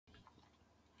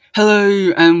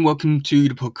Hello and welcome to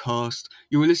the podcast.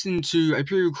 You were listening to a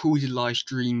pre-recorded live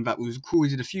stream that was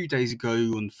recorded a few days ago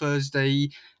on Thursday.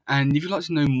 And if you'd like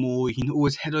to know more, you can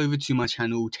always head over to my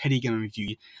channel, Teddy Gaming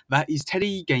Review. That is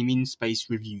Teddy Gaming Space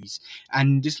Reviews.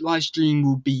 And this live stream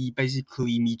will be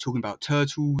basically me talking about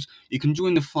turtles. You can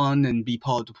join the fun and be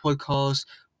part of the podcast.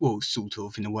 Well, sort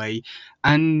of, in a way.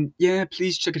 And yeah,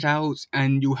 please check it out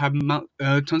and you'll have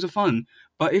tons of fun.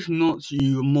 But if not,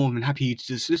 you're more than happy to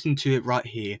just listen to it right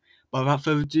here. But without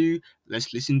further ado,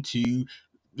 let's listen to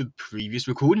the previous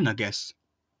recording, I guess.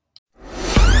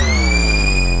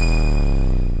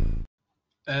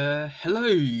 Hello,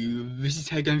 this is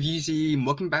Tag and VZ, and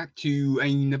welcome back to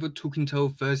another Talking Tale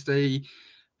Thursday.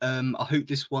 I hope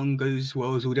this one goes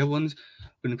well as all the other ones.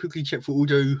 I'm going to quickly check for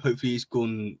audio, hopefully it's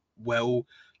gone well.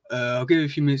 I'll give it a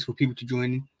few minutes for people to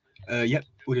join. Yep,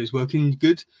 audio's working,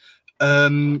 good.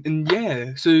 And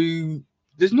yeah, so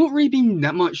there's not really been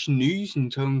that much news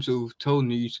in terms of Tale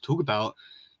news to talk about.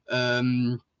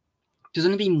 There's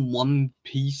only been one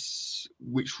piece,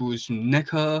 which was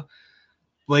NECA,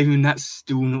 but even that's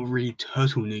still not really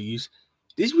turtle news.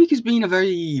 This week has been a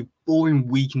very boring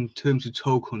week in terms of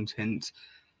Tale content,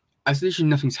 as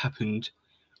literally nothing's happened.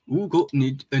 Ooh, got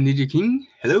Nidia King.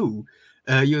 Hello.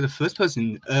 You're the first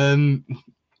person.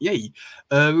 Yay.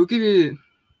 We'll give it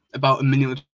about a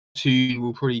minute or two.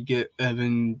 We'll probably get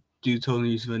Evan do Tale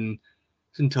news and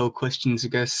some Tale questions, I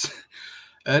guess.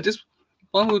 This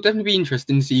one will definitely be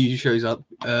interesting to see who shows up.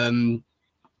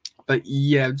 But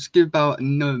yeah, just give about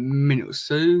another minute or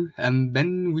so, and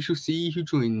then we shall see who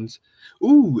joins.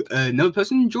 Ooh, another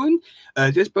person joined.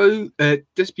 Despio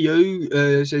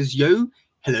says, "Yo,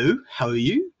 hello, how are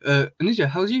you? Anita,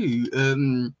 how's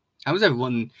you? How's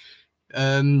everyone?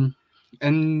 And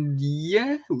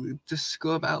yeah, we'll just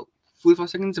go about 45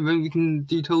 seconds, and then we can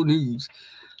do Tale news.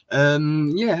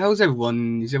 Yeah, how's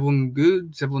everyone? Is everyone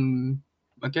good? Is everyone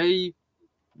okay?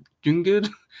 Doing good?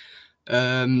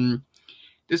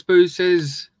 Dispo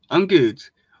says, I'm good.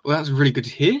 Well, that's really good to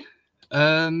hear.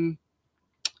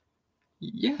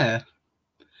 Yeah.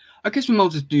 I guess we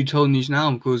might just do Tale news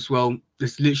now because, well,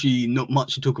 there's literally not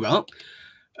much to talk about.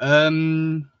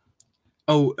 Dispo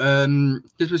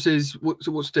says,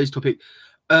 what's today's topic?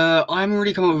 I haven't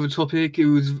really come up with a topic. It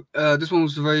was, this one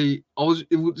was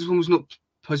this one was not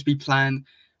supposed to be planned.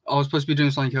 I was supposed to be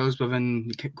doing something else, but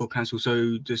then it got cancelled,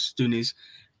 so just doing this,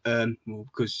 well,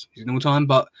 because it's normal time,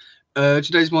 but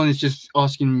today's one is just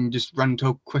asking just random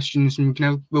talk questions and we can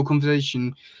have a real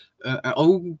conversation.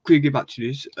 I'll quickly get back to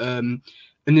this. And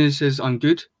then it says, I'm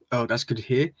good. Oh, that's good to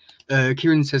hear.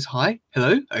 Kieran says, hi.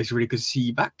 Hello. It's really good to see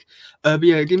you back. But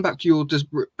yeah, getting back to your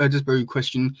Disbury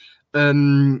question.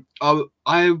 I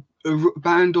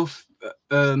banned off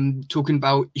talking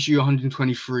about issue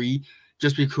 123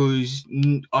 just because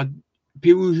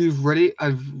people who've read it,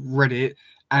 I've read it,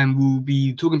 and we'll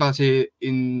be talking about it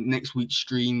in next week's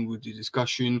stream with the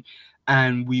discussion,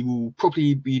 and we will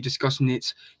probably be discussing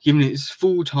it, giving it its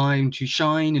full time to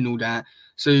shine and all that.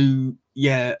 So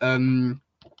yeah, and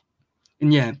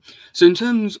yeah, so in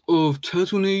terms of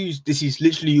turtle news, this is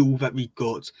literally all that we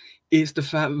got. It's the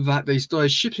fact that they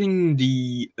started shipping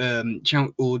the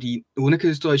channel, or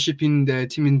NECA started shipping their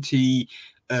TMNT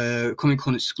Comic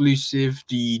Con exclusive,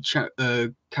 the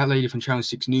cat lady from Channel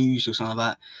 6 News or something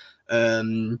like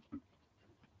that.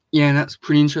 Yeah, that's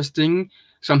pretty interesting.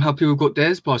 Somehow people got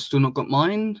theirs, but I've still not got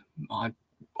mine.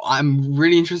 I'm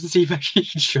really interested to see if actually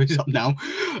it shows up now.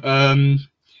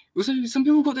 Also, some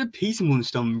people got their Peace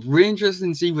Monster. I'm really interested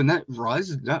to see when that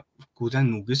rises. That goes down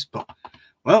in August, but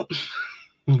well,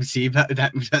 we'll see if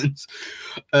that returns.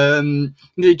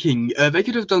 The King. They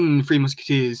could have done Three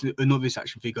Musketeers, not this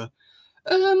action figure.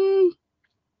 I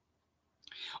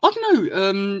don't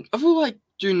know. I feel like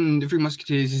doing the Three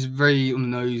Musketeers is very on the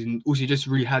nose, and also just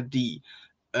really had the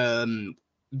In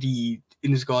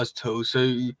Disguise toe. So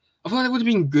I feel like that would have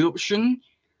been a good option.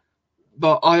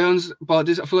 But I feel like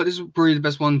this is probably the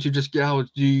best one to just get how to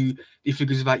do the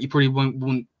figures that you probably won't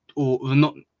want, or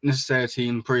not necessarily,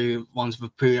 and probably ones for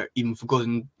even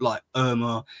forgotten, like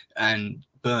Irma and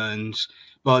Burns.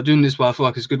 But doing this, I feel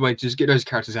like it's a good way to just get those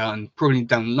characters out, and probably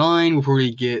down the line we'll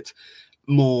probably get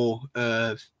more.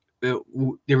 They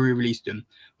re-released them.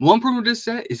 One problem with this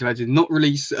set is that I did not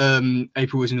release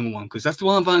April as a normal one, because that's the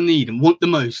one that I need and want the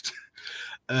most.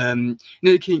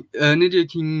 Nidia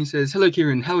King says, hello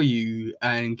Kieran, how are you?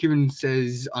 And Kieran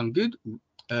says, I'm good.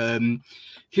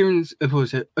 Kieran's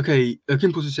okay,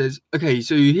 Kim Potter says, okay,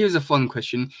 so here's a fun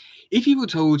question. If you were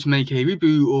told to make a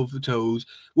reboot of the Tales,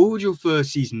 what would your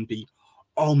first season be?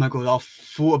 Oh my god, I've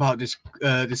thought about this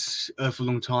for a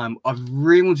long time. I've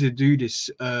really wanted to do this,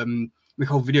 make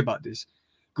a whole video about this,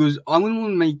 because I wouldn't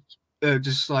want to make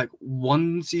just like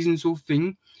one season sort of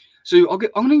thing. So I'm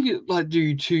gonna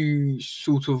do two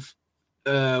sort of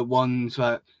ones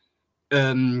that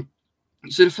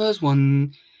so the first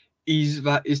one is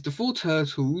that it's the four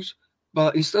turtles,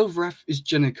 but instead of Raph is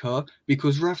Jennika,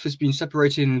 because Raph has been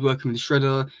separated and working with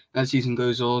Shredder as season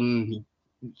goes on.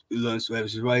 He learns to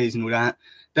his ways and all that.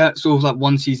 That's sort of like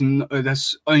one season.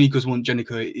 That's only because one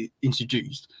Jennika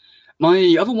introduced.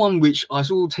 My other one, which I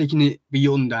sort of taken it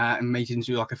beyond that and made it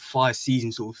into like a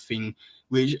 5-season sort of thing,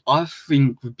 which I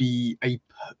think would be a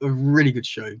really good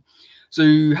show. So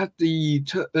you had the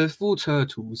four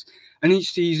turtles, and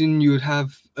each season you would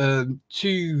have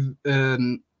two, or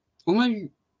maybe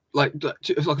like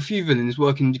a few villains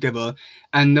working together,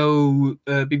 and they'll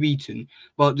be beaten.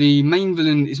 But the main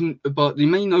villain isn't. But the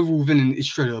main overall villain is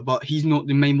Shredder, but he's not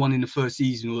the main one in the first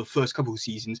season or the first couple of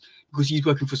seasons because he's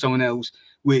working for someone else,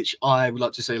 which I would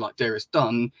like to say like Darius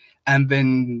Dunn. And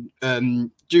then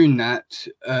during that,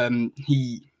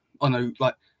 the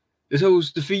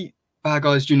Turtles defeat bad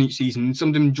guys during each season. Some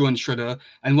of them join Shredder,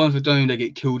 and one of them don't, they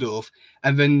get killed off.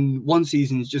 And then one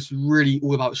season is just really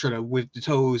all about Shredder with the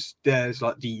Turtles. There's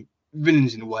like the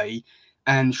villains in a way,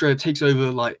 and Shredder takes over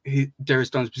like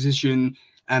Darius Dunn's position,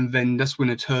 and then that's when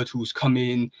the Turtles come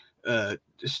in to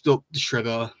stop the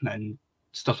Shredder and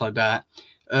stuff like that.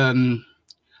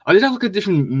 I did have like a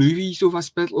different movie sort of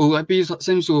aspect, or like be like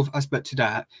same sort of aspect to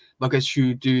that. Like I guess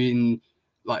you doing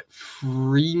like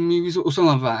 3 movies or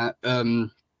something like that.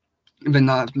 And then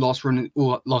that last run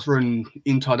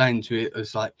in tied into it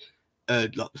as like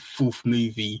the 4th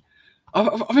movie. I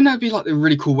think that'd be like a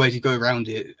really cool way to go around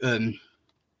it. And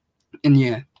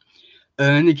yeah.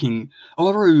 Nick King. I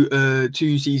wrote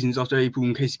 2 seasons after April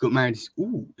and Casey got married.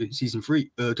 Ooh, season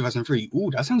 3, 2003. Ooh,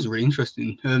 that sounds really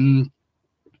interesting.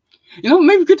 You know,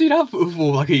 maybe we could do that for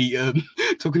like a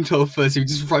Talking 12 first, we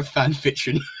just write fan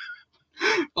fiction.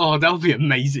 Oh, that would be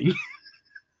amazing.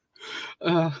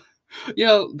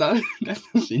 Yeah,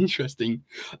 that's interesting.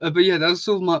 But yeah, that's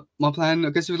sort of my plan.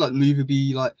 I guess it would like the movie would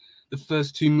be like the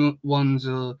first 2 ones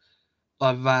are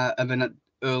like that, and then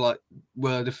like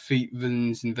where defeat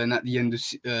villains, and then at the end of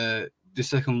the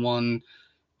second one,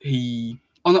 he.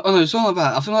 Oh no, something like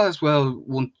that. I feel like that's where I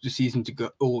want the season to go,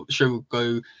 or the show will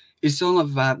go. It's something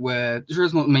like that where the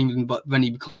show's not the main villain, but then he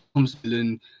becomes the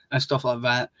villain and stuff like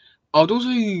that. I'd also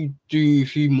do a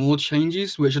few more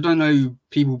changes, which I don't know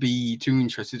people be too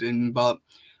interested in, but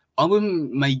I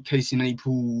wouldn't make Casey and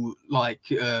April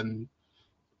like in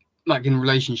a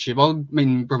relationship. I would make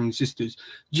them brother and sisters,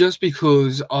 just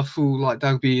because I feel like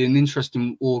that would be an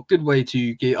interesting or good way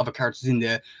to get other characters in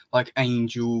there, like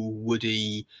Angel,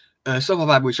 Woody, stuff like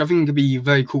that, which I think could be a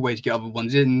very cool way to get other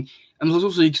ones in. And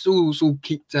also you can still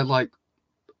keep that like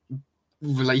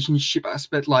relationship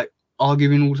aspect, like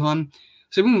arguing all the time.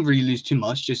 So we wouldn't really lose too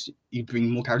much, just you bring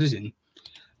more characters in.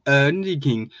 Nick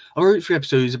King. I wrote 3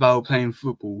 episodes about playing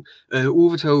football, all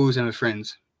the Turtles and their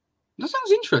friends. That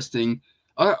sounds interesting.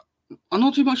 I'm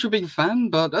not too much of a big fan,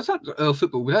 but that's not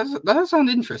football. But that does sound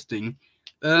interesting.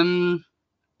 Yeah,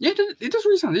 it does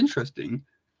really sound interesting.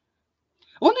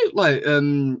 I wonder, like,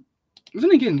 then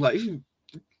again, like,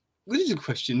 this is a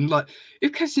question. Like,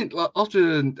 if Cassie, like,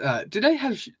 after, did they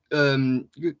have Harry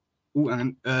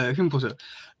Potter?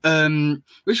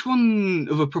 Which one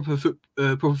of a proper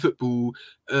football?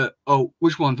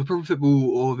 Which one, the proper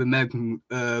football or the American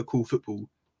cool football?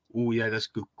 Oh yeah, that's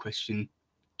a good question.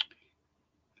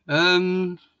 I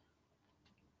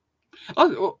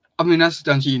mean, that's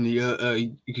down to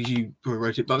you, because you probably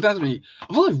wrote it, but that's me.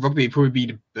 I feel like rugby would probably be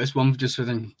the best one just for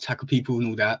them to tackle people and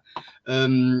all that.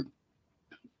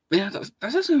 But yeah, that's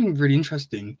something really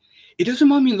interesting. It does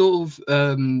remind me a lot of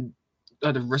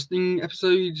like the wrestling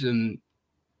episodes and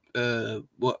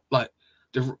what like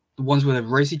the ones where they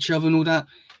race each other and all that.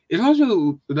 It reminds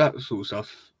me of that sort of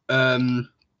stuff. No,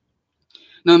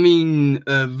 I mean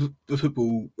the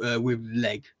football with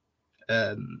leg.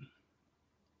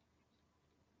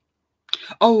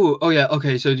 Oh yeah,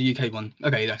 okay, so the UK one.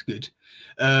 Okay, that's good.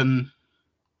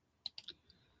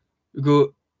 We got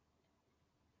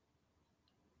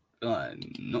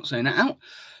not saying that out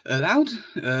loud.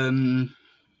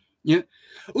 Yeah.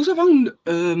 Also found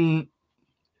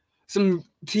some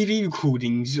TV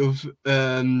recordings of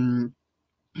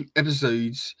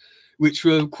episodes which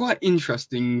were quite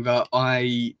interesting that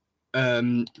I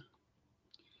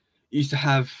used to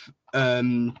have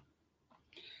as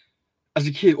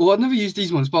a kid. Well, I've never used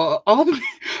these ones, but I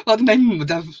like the name my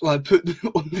dad like put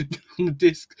on the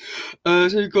disc. So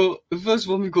we've got the first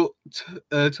one. We've got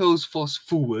Turtles Fast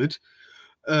Forward.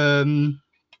 Kim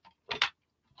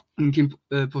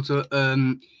Potter.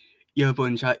 Yeah, boy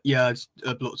in chat. Yeah, I just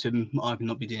blocked him. I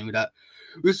cannot be dealing with that.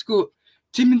 We've got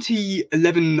Timothy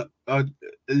 1109. I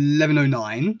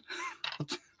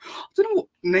don't know what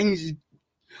names.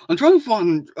 I'm trying to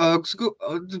find.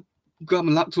 Grab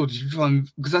my laptop to try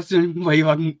and, because that's the only way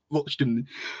I can watch them.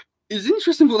 It's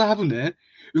interesting what they have on there.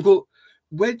 We've got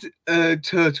Wed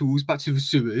Turtles Back to the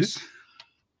Sewers.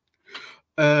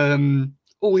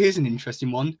 Oh, here's an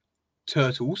interesting one.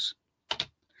 Turtles.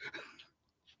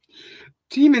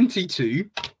 Team NT2.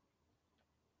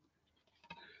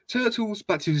 Turtles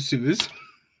Back to the Sewers.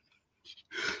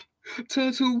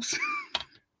 Turtles.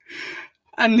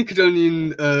 And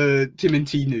Nickelodeon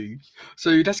TMNT New.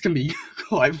 So that's going to be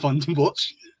quite fun to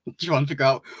watch. Try and figure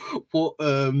out what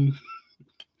some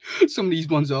of these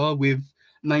ones are with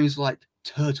names like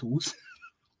Turtles.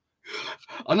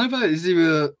 I know that it's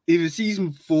either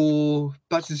season 4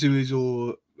 Back to the Sewers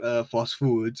or Fast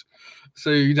Forward.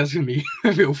 So that's going to be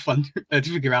real fun to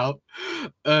figure out.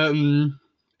 And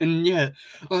yeah,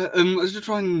 I was just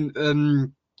trying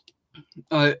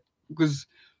because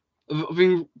I've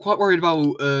been quite worried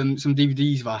about some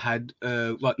DVDs that I had,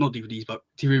 like not DVDs, but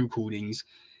TV recordings,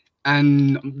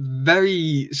 and I'm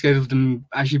very scared of them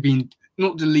actually being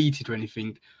not deleted or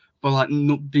anything, but like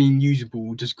not being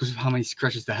usable just because of how many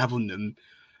scratches they have on them.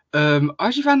 I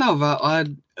actually found out that I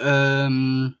had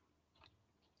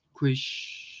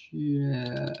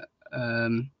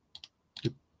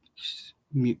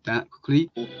mute that quickly.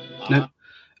 No,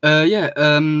 yeah,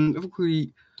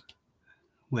 quickly.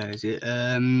 Where is it?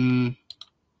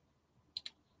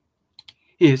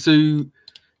 Yeah, so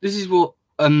this is what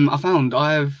I found.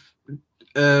 I have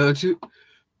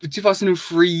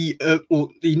 2003 or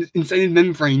the Insane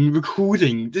Membrane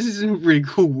recording. This is really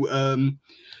cool.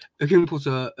 Kim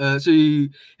Potter. So have you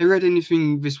read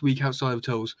anything this week outside of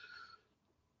Turtles?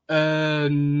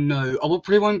 No, I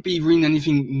probably won't be reading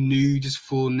anything new just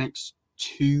for next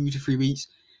 2 to 3 weeks,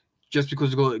 just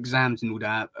because I've got exams and all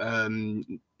that,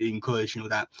 in college and all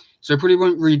that. So I probably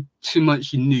won't read too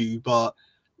much new, but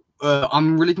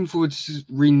I'm really looking forward to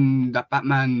reading that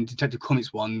Batman Detective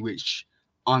Comics one, which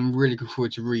I'm really looking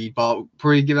forward to read, but I'll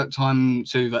probably give that time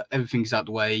so that everything's out of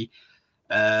the way.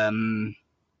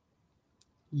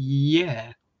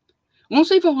 Yeah. I won't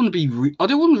say if I want to be. I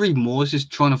don't want to read more. It's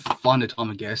just trying to find the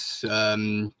time, I guess.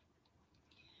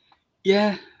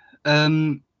 Yeah.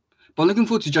 But I'm looking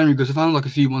forward to January because I found like a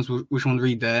few ones which I want to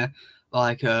read there.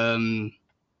 Like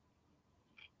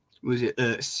was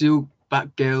it Silk,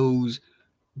 Batgirls,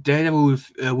 Daredevil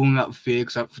with Woman Without Fear,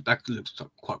 because that looks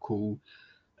quite cool.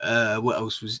 What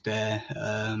else was there?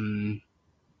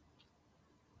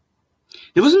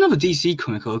 There was another DC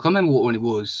comic. I can't remember what one it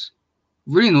was.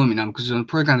 Really annoying me now because I'm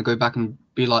probably going to go back and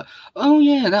be like, oh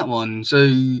yeah, that one. So,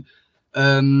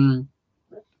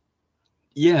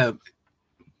 yeah.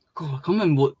 God, I can't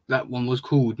remember what that one was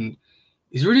called, and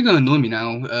it's really going to annoy me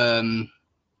now.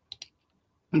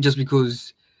 Just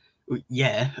because,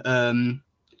 yeah.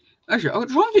 Actually, I'll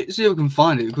try and see if I can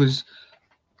find it because,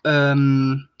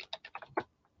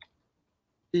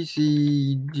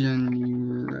 DC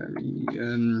January,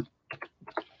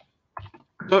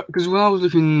 because when I was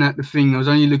looking at the thing, I was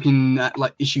only looking at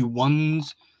like issue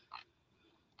 1s.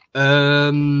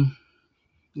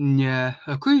 Yeah,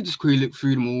 I could just quickly look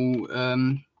through them all.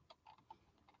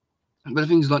 But the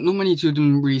thing is, like, not many two of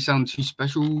them really sound too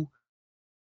special.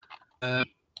 I'll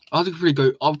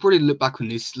probably look back on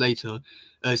this later,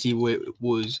 see what it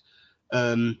was.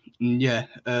 Yeah.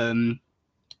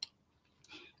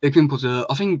 Kim Potter.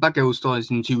 I think Batgirl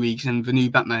starts in 2 weeks, and the new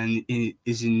Batman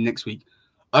is in next week.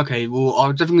 Okay, well,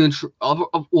 I'm definitely gonna. I've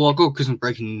got Christmas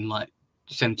break in like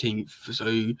 17th,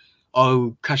 so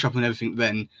I'll catch up on everything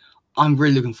then. I'm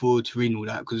really looking forward to reading all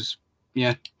that because,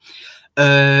 yeah.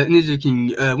 And he's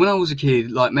looking. When I was a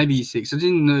kid, like maybe 6, I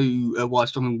didn't know why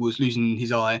Stockman was losing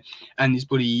his eye and his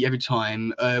body every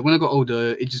time. When I got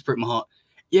older, it just broke my heart.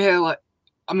 Yeah, like,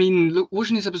 I mean, look,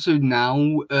 watching this episode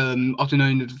now, after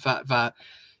knowing the fact that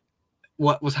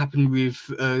what was happening with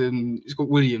Scott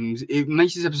Williams, it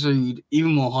makes this episode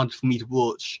even more hard for me to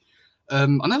watch. I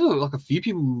know like a few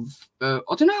people. I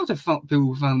don't know how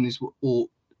people found this or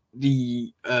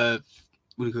the what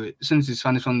do you call it? Senses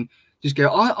found this one. Just go.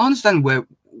 I understand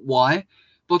why,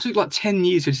 but it took like 10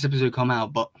 years for this episode to come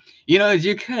out. But you know, as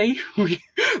UK, we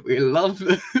love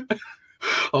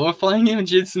horrifying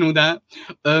images and all that.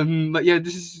 But yeah,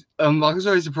 this is I was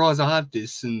very surprised I had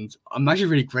this, and I'm actually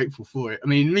really grateful for it. I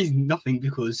mean, it means nothing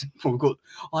because we've got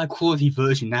a high quality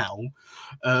version now.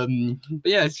 But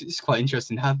yeah, it's quite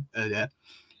interesting to have there.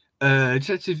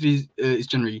 Detective is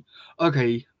generally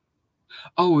okay.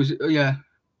 Oh, yeah.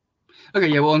 Okay,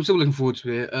 yeah. Well, I'm still looking forward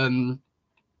to it. I'm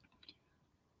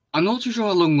not too sure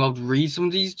how long I'll read some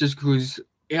of these, just because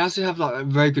it has to have like a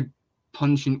very good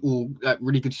punching or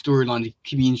really good storyline to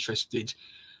keep me interested.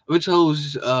 Other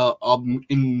tales, I'm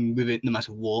in with it no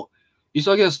matter what. It's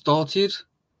like I started.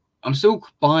 I'm still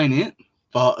buying it,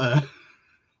 but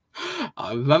I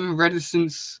haven't read it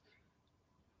since.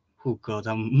 Oh God,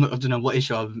 I don't know what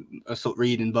issue I stopped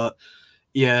reading, but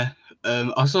yeah,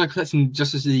 I started collecting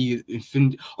Justice League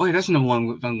Infinity. Oh yeah, that's another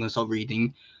one I'm gonna start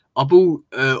reading. I bought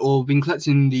or been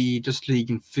collecting the Justice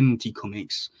League Infinity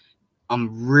comics.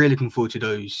 I'm really looking forward to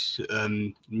those.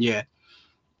 Yeah.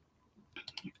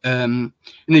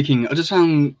 Nicking, I just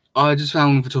found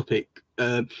the topic.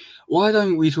 Why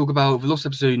don't we talk about the lost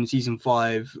episode in season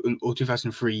 5 or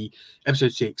 2003,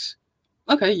 episode 6?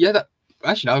 Okay, yeah, that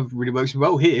really works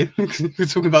well here. We're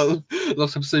talking about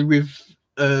lost episode with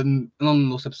an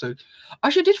lost episode.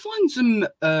 Actually, I did find some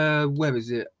where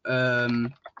is it?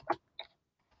 Some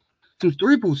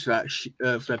storyboards for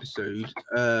the episode.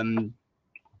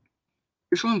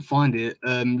 Let's try and find it.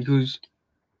 Because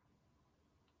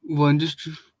well, just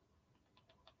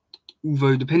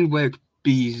although depending where it could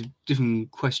be is a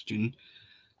different question.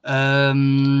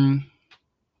 Because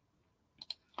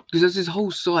there's this whole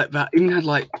site that even had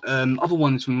like other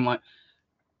ones from like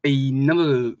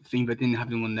another thing that didn't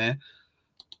have them on there.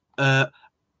 I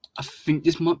think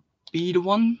this might be the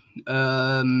one.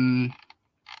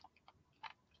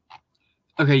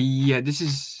 Okay, yeah, this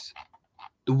is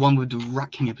the one with the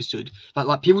Rat King episode.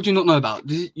 Like people do not know about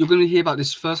this. You're going to hear about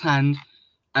this firsthand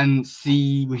and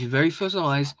see with your very first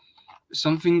eyes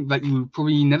something that you will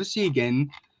probably never see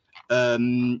again.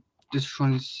 Just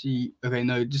trying to see. Okay,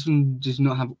 no, this one does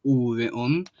not have all of it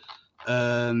on.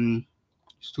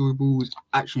 Storyboards,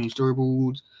 action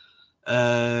storyboards.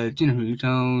 Dinner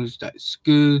hotels. That's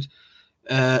good.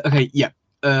 Okay, yeah.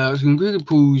 I was going to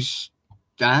pause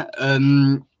that.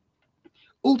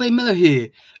 All Bay Miller here.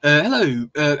 Hello.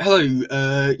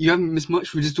 You haven't missed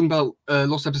much. We're just talking about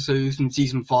lost episodes in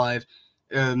season 5,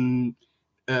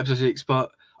 episode 6.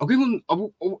 But I didn't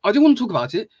want to talk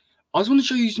about it. I just want to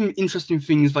show you some interesting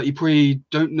things that you probably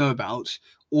don't know about,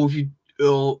 or if you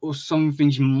or some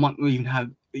things you might not even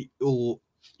have, or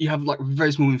you have like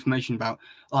very small information about.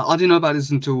 I didn't know about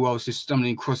this until I was just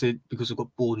stumbling across it because I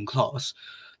got bored in class.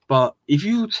 But if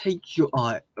you take your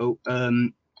eye,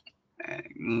 and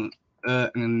let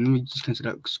me just cancel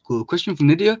that school question from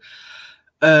Lydia.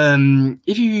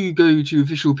 If you go to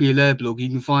official PLR blog, you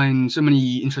can find so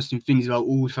many interesting things about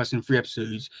all 2003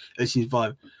 episodes of season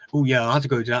 5. Oh yeah, I had to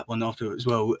go to that one after as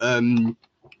well. King,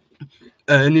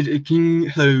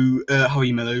 hello, how are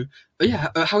you, Mello? Yeah,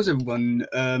 how's everyone?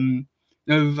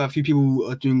 Know that a few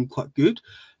people are doing quite good.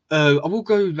 I will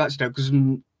go back to that because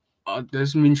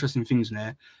there's some interesting things in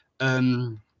there.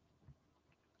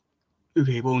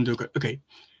 Okay, well, okay.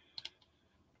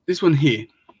 This one here.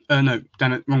 No,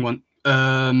 damn it, wrong one.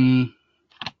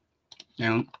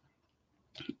 Now,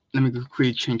 let me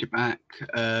quickly change it back.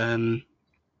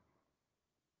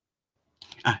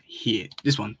 Here,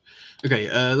 this one. Okay,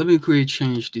 let me quickly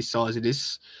change the size of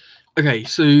this. Okay,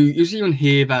 so you see on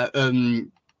here that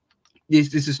this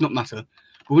does not matter.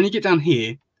 But when you get down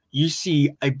here, you see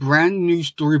a brand new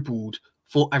storyboard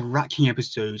for a Rat King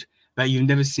episode that you've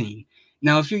never seen.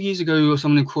 Now, a few years ago,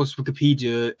 someone across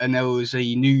Wikipedia, and there was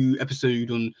a new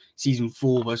episode on season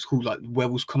 4 that's called like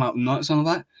Werewolves Come Out at Night or something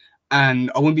like that.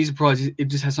 And I wouldn't be surprised if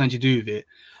this has something to do with it.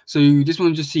 So this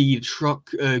one just see the truck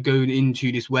going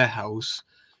into this warehouse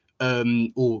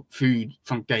or through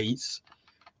front gates,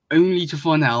 only to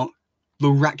find out the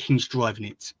Rat King's driving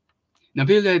it. Now,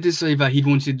 Bill did say that he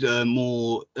wanted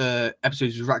more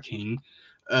episodes of Rat King,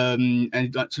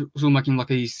 and that's sort of making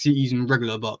like a season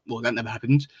regular, but well, that never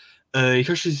happened. He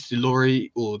crashes the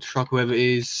lorry or truck, whoever it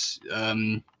is.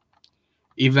 Then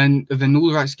all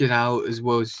the rats get out as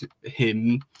well as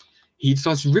him. He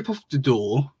starts to rip off the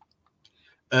door,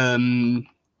 and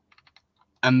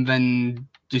then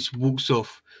just walks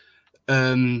off.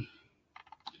 Yeah,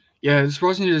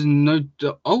 surprisingly, there's no.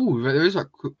 There is like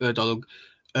dialogue.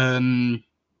 So,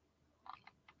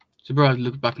 bro, I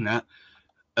look back on that.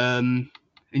 And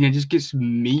yeah, just gets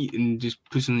meat and just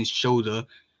puts on his shoulder,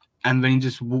 and then he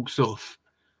just walks off.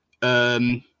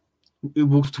 He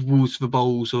walks towards the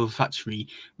bowls of the factory.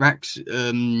 Rax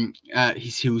at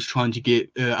his heels trying to get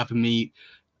other meat.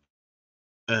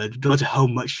 No matter how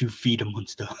much you feed a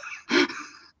monster,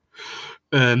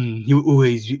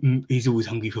 he's always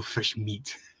hungry for fresh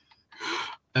meat.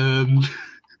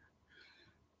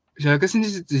 So I guess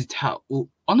this is the tower. Well,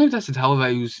 I know that's the tower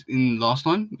that he was in last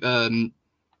time.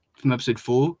 From episode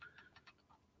 4.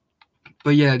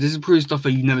 But yeah, this is probably stuff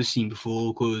that you've never seen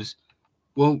before because,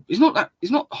 well, it's not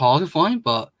hard to find,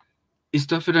 but it's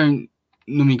stuff I don't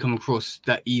normally come across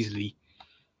that easily.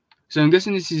 So I'm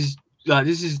guessing this is like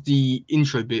this is the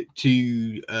intro bit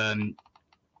to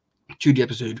the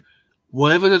episode.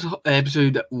 Whatever the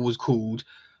episode that was called,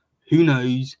 who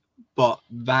knows? But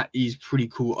that is pretty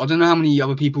cool. I don't know how many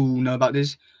other people know about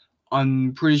this.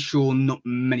 I'm pretty sure not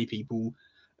many people.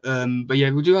 But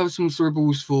yeah, we do have some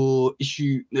storyboards for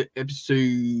episode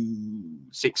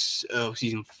 6 of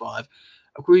season 5.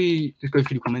 I'll quickly just go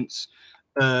through the comments.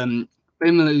 Ben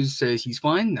Mellows says he's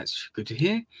fine. That's good to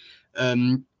hear.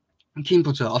 King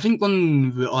Potter, I think one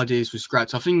of the ideas was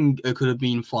scrapped. I think it could have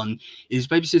been fun. Is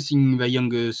babysitting their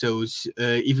younger selves,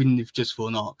 even if just for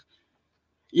an arc.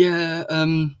 Yeah,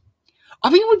 I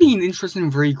think it would be interesting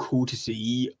and very cool to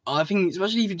see. I think,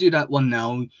 especially if you do that one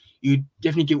now, you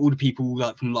definitely get all the people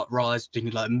like from like Rise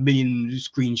taking like a million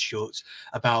screenshots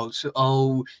about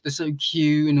they're so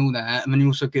cute and all that, and then you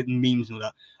also get memes and all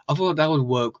that. I thought that would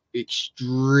work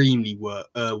extremely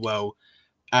well,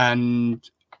 and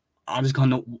I just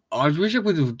kind of I wish I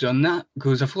would have done that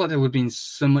because I feel like there would have been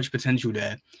so much potential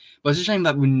there. But it's a shame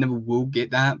that we never will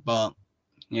get that. But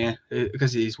yeah,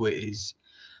 because it is what it is.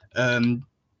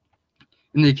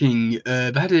 Nick King,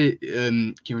 they had it,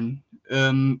 Kieran.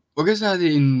 I guess they had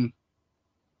it in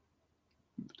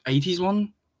 80s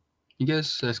one. I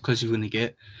guess that's close as we're gonna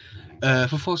get.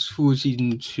 For Fast Forward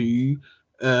season 2,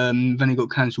 then it got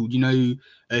cancelled.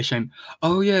 Shame.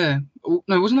 Oh yeah. Oh,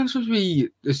 no, wasn't that supposed to be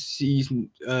the season?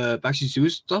 Backstreet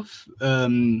Sewers stuff.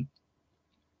 That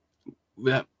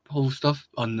whole stuff.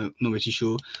 I'm not really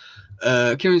sure.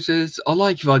 Kieran says, I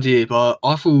like the idea, but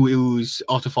I thought it was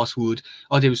after Fast Forward.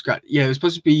 Idea was scrapped. Yeah, it was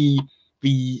supposed to be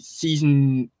the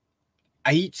season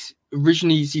 8,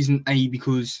 originally season 8,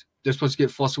 because they're supposed to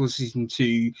get Fast Forward season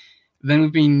 2. Then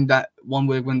we've been that one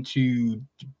where it went to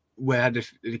where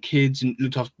the kids and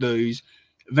looked after those.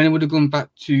 Then it would have gone back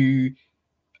to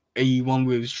a one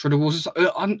with Shredder Wars.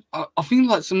 I think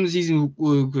like some of the seasons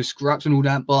were scrapped and all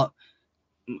that, but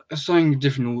something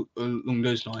different along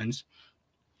those lines.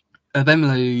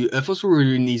 Bemelo, Fast Forward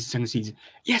needs a second season.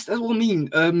 Yes, that's what I mean.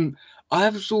 I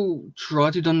have sort of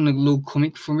tried to done a little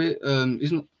comic from it.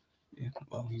 It's not. Yeah,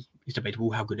 well, it's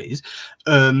debatable how good it is.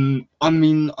 I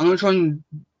mean, I'm not trying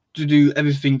to do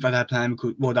everything that I plan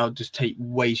because that would just take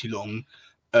way too long.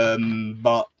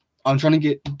 But I'm trying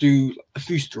to do a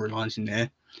few storylines in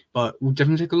there, but it will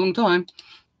definitely take a long time.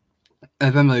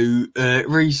 Vemo,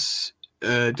 Reese,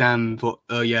 damn, but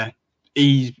yeah,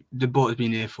 the bot has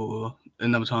been here for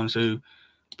another time, so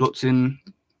blocked him.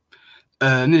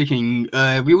 Nitty King,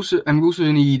 we also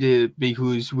need it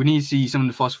because we need to see some of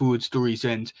the fast forward stories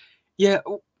end. Yeah,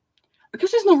 I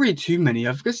guess there's not really too many.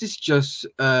 I guess it's just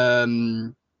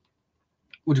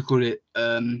what do you call it?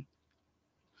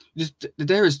 Just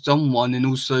there is someone, and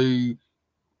also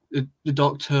the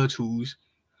Dark Turtles.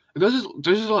 I guess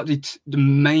those are like the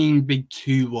main big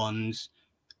 2 ones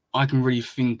I can really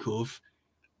think of.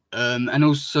 And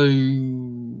also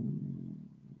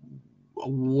I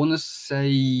want to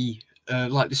say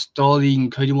like the Starling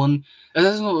Cody one.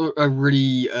 That's not a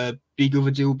really big of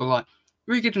a deal, but like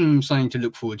really give them something to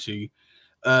look forward to.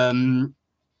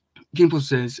 Gimple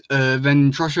says,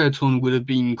 then Trashathon would have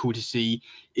been cool to see.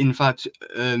 In fact,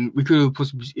 we could have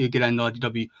possibly get an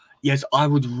RDW. Yes, I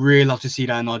would really love to see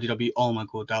that in RDW. Oh my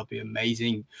god, that would be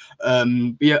amazing.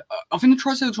 But yeah, I think the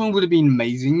Triceratron would have been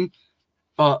amazing.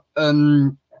 But I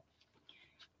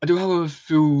do however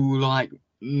feel like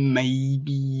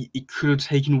maybe it could have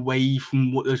taken away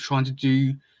from what they're trying to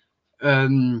do. I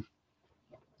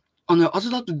know, I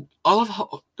love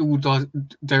how all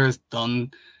Dara's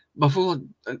done. But I feel like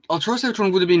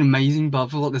Triceratron would have been amazing, but I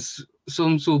feel like there's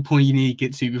some sort of point you need to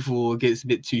get to before it gets a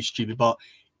bit too stupid. But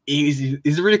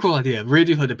it's a really cool idea. I really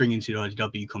do hope they bring into the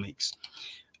IDW comics.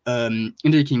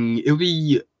 Indicating it'll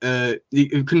be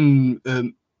it couldn't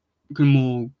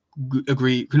more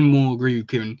agree with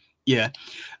Kieran. Yeah.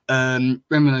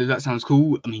 Remember that sounds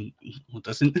cool. I mean, what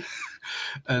doesn't?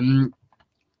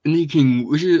 King,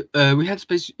 we had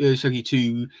Space Shogi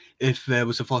 2 if there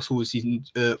was a Fast Forward season,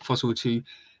 Fast Forward 2.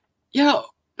 Yeah,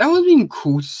 that would have been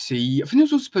cool to see. I think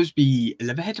it was supposed to be a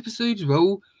Leatherhead episode as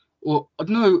well. Or I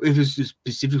don't know if it was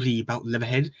specifically about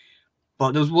Leatherhead,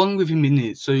 but there was one with him in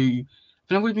it. So I think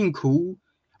that would have been cool.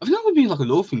 I think that would be like a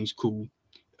lot of things cool.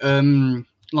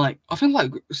 Like I think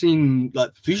like seeing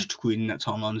like Future in that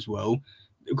timeline as well,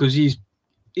 because he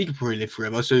could probably live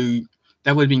forever. So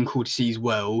that would have been cool to see as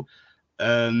well.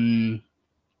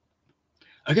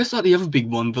 I guess like the other big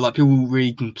one, but like people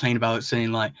really complain about it,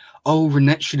 saying like, "Oh,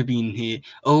 Renette should have been here.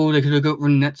 Oh, they could have got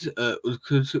Renette.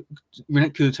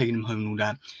 Renette could have taken him home and all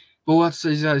that." But what I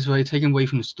say is that is very taken away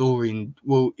from the story, and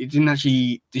well, it didn't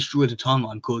actually destroy the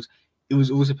timeline because it was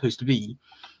all supposed to be.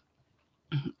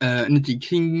 Nicky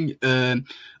King.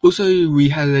 Also, we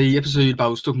had a episode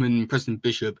about Stockman and President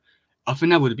Bishop. I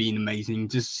think that would have been amazing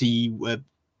to see where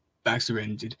Baxter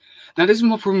ended. Now, this is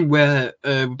my problem where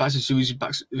Baxter series,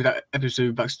 with that episode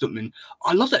of Baxter Stockman.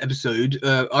 I love that episode.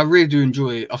 I really do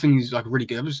enjoy it. I think it's like a really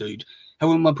good episode.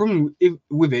 However, my problem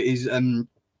with it is,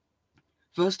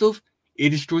 first off, it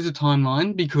destroys the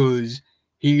timeline because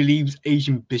he leaves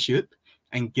Agent Bishop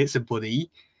and gets a body.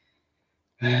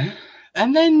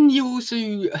 And then you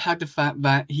also had the fact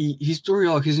that his story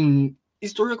arc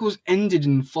was ended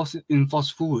in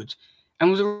fast forward,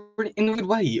 and was already in a good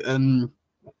way.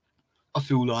 I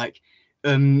feel like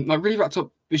really wrapped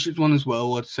up Bishop's one as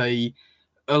well. I'd say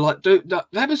that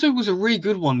episode was a really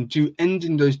good one to end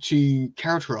in those two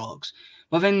character arcs.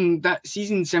 But then that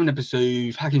season 7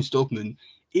 episode, Hacking Stockman,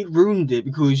 it ruined it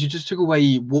because you just took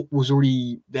away what was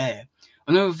already there.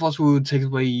 I know fast forward takes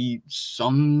away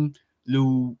some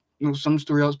some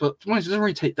story arcs, but to be honest, it doesn't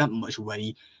really take that much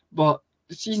away. But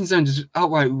season 7 just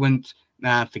outright went,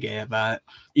 nah, forget about it.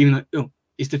 Even though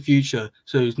it's the future,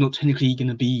 so it's not technically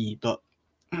gonna be, but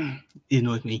it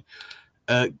annoys me.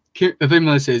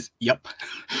 Vimla says, "Yep."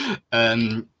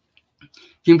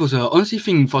 King Potter, honestly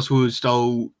think fast forward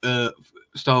style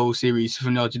series for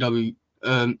RDW.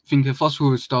 Think a fast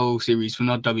forward style series for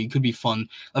RDW could be fun.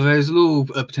 There's a little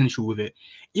potential with it.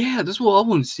 Yeah, that's what I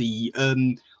want to see.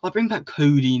 I bring back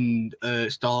Cody and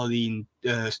Sterling.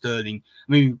 I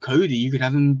mean, Cody, you could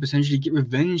have him potentially get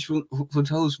revenge for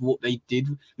tell us what they did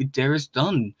with Darius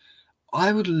Dunn.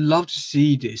 I would love to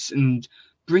see this and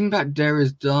bring back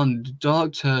Darius Dunn, the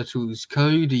Dark Turtles,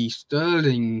 Cody,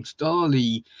 Sterling,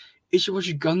 Starly,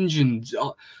 Ishiwashi Gungeons.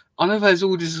 I know there's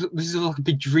all this. This is like a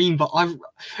big dream, but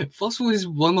Fast Forward is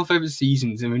one of my favorite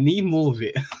seasons, and we need more of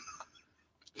it.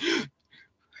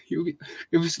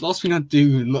 It was the last thing I'd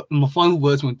do. My final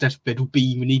words on my deathbed would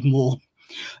be, "We need more."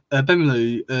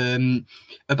 Bemelo,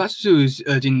 Bachelors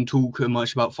didn't talk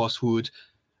much about Fast Forward.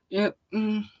 Yeah,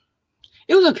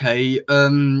 it was okay.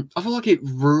 I feel like it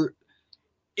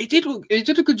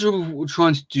did a good job of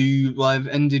trying to do live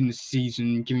ending the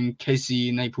season, giving Casey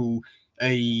and April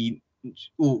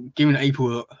giving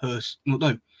April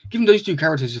giving those two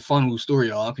characters a final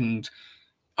story arc, and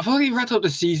I feel like it wrapped up the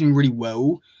season really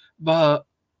well, but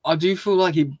I do feel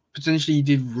like it potentially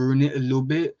did ruin it a little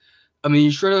bit. I mean,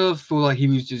 Shredder feel like he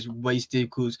was just wasted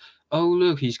because, oh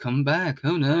look, he's come back.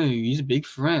 Oh no, he's a big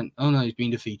threat. Oh no, he's been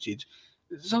defeated.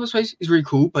 Cyberspace is really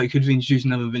cool, but it could have introduced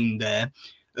another villain there.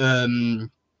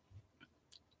 And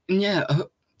yeah,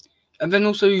 and then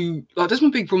also like that's my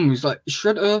big problem is like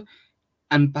Shredder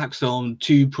and Baxter on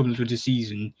two problems with the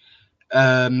season.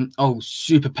 Superpower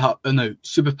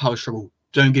struggle.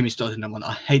 Don't get me started on that one.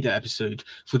 I hate that episode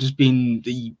for just being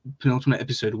the penultimate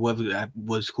episode or whatever that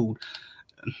was called.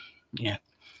 Yeah.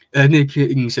 Nick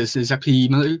King says exactly,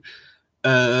 Melo.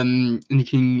 Nick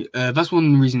King, that's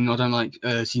one reason I don't like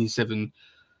season 7.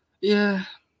 Yeah.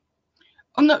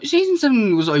 Oh no, season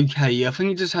 7 was okay. I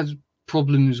think it just has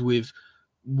problems with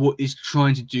what it's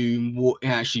trying to do and what it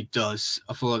actually does.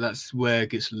 I feel like that's where it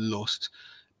gets lost.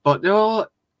 But there are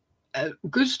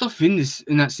good stuff in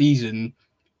that season.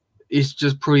 It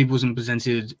just probably wasn't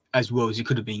presented as well as it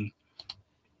could have been.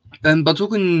 But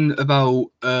talking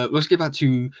about, let's get back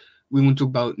to we want to talk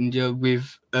about India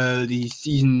with the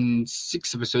season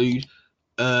 6 episode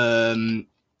that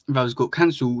was got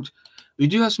cancelled. We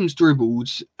do have some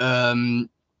storyboards.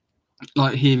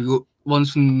 Like here we got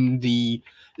ones from the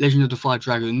Legend of the Fire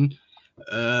Dragon.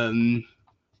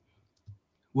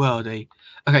 Where are they?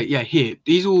 Okay, yeah, here.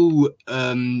 These all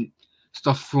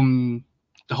stuff from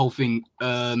the whole thing,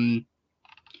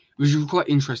 which was quite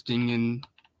interesting. And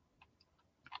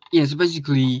yeah, so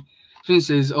basically, Finn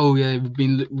says, "Oh yeah, we've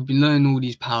been learning all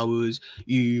these powers.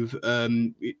 We've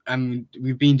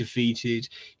been defeated.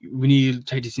 We need to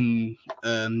take this in.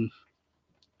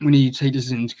 We need to take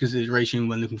this into consideration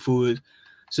when looking forward."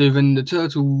 So then the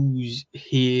turtles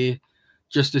here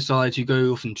just decide to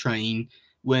go off and train.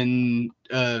 When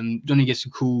Donnie gets a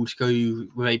call to go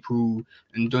with April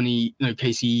and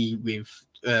Casey with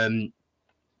to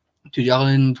the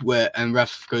island and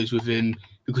Raph goes with him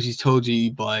because he's told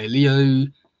you by Leo,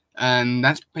 and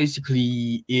that's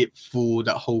basically it for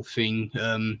that whole thing.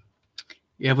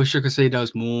 Yeah, I wish I could say there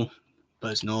was more,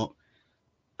 but it's not.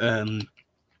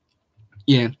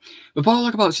 Yeah, the part I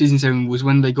like about season 7 was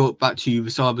when they got back to the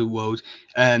cyber world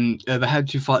and they had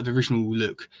to fight the original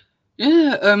Look.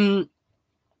 Yeah,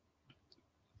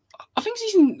 I think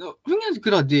they had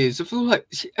good ideas. I feel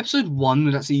like episode 1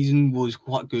 of that season was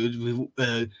quite good with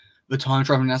the time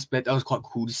traveling aspect. That was quite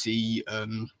cool to see.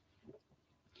 And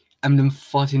them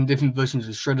fighting different versions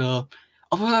of Shredder.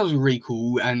 I thought that was really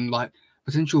cool. And like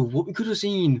potential of what we could have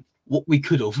seen, what we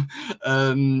could have.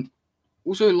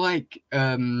 Also, like,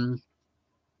 was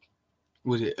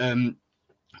it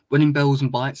Wedding Bells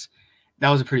and Bites? That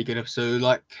was a pretty good episode.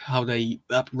 Like how they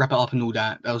wrap it up and all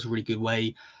that. That was a really good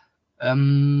way.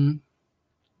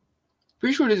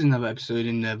 Pretty sure there's another episode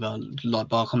in there, but I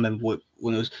can't remember what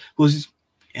one it was.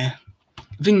 Yeah,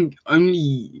 I think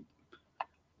only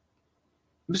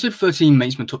episode 13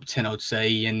 makes my top 10, I would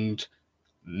say, and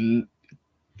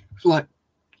like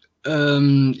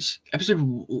episode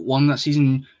 1 that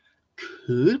season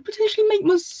could potentially make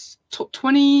my top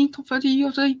 20, top 30,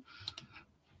 I'd say.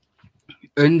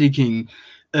 Ending King.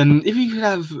 If you could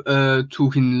have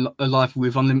talking life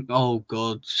with unlimited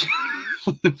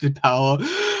power.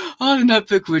 In that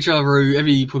book, which I wrote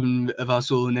every problem of I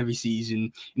saw in every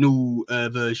season, in all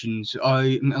versions,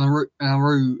 I wrote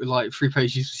like 3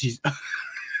 pages for season.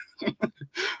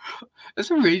 There's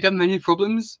not really that many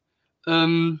problems.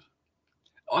 I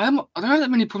don't have that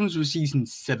many problems with season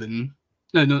 7.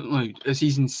 No,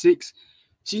 season 6.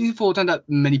 Season 4 don't have that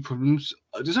many problems.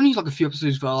 There's only like a few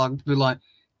episodes where I'll be like,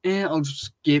 I'll just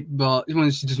skip, but this one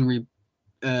doesn't really.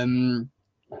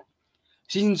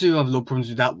 Season 2, I have a lot of problems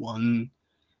with that one.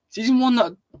 Season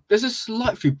 1, there's a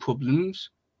slight few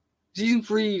problems. Season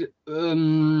 3,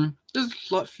 there's a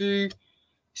slight few.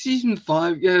 Season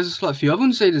 5, yeah, there's a slight few. I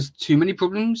wouldn't say there's too many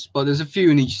problems, but there's a few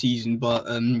in each season. But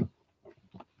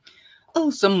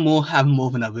some more have more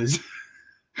than others.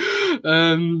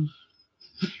 I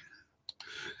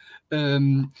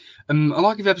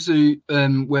like the episode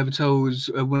where the tells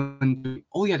when.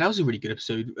 Oh yeah, that was a really good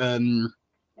episode.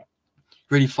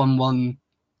 Really fun one.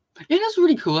 Yeah, that's a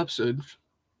really cool episode.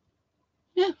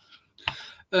 Yeah.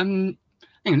 Hang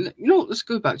on, let's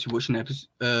go back to watching the episode.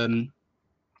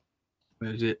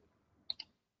 Where is it?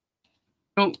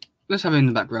 Let's have it in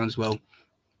the background as well,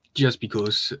 just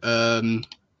because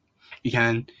you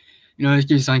can. Let's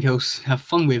give you something else. Have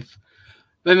fun with.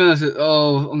 Maybe I said,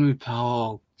 I'm with power.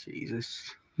 Oh,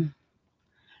 Jesus.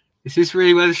 Is this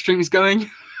really where the stream is going?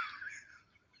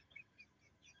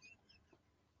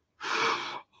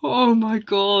 Oh my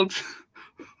god.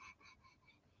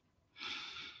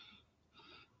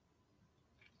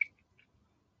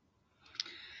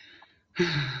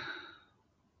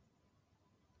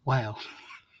 Wow.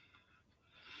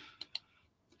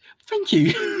 Thank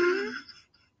you.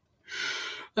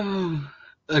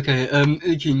 Okay.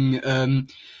 Looking.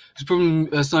 There's a problem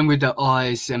starting with the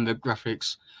eyes and the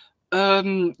graphics.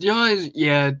 The eyes,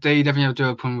 yeah, they definitely have to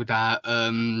have a problem with that.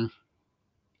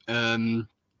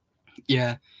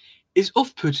 Yeah, it's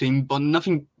off-putting, but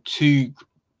nothing too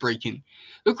breaking.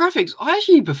 The graphics, I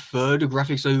actually prefer the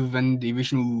graphics over than the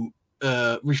original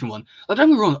one. Like, don't get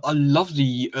me wrong, I love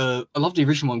the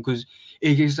original one because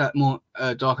it gives that more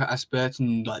darker aspect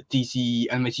and like DC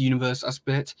animated universe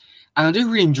aspect, and I do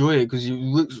really enjoy it because it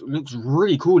looks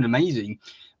really cool and amazing.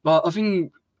 But I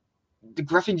think the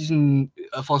graphics in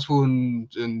Fast Forward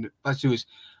and Back to Us,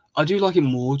 I do like it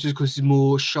more just because it's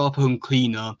more sharper and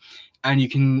cleaner, and you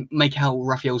can make out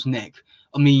Raphael's neck.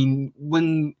 I mean,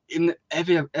 when in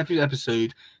every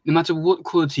episode, no matter what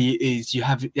quality it is you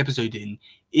have the episode in,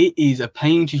 it is a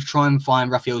pain to try and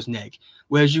find Raphael's neck.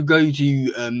 Whereas you go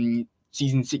to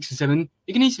season 6 and 7,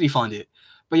 you can easily find it.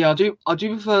 But yeah, I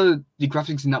do prefer the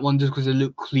graphics in that one just because they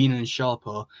look cleaner and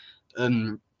sharper,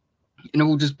 and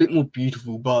all just a bit more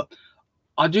beautiful. But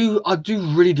I do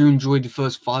really enjoy the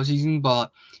first 5 seasons,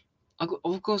 but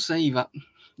I've got to say that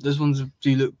those ones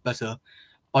do look better.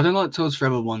 I don't like Tales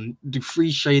Forever one. The 3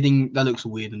 shading, that looks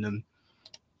weird in them.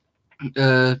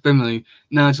 Brimley,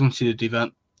 no, I just wanted to do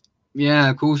that. Yeah,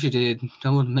 of course you did.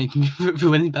 Don't want to make me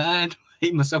feel any bad. I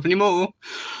hate myself anymore.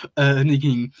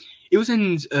 Nicking. It was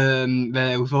in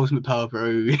there with Ultimate Power,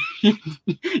 bro.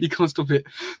 You can't stop it.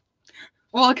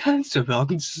 Well, I can stop it. I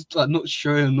can just not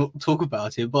show and not talk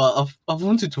about it, but I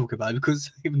want to talk about it because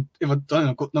if I don't,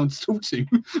 I've got no one to talk to.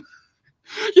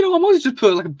 I might just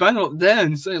put like a banner up there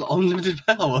and say like, unlimited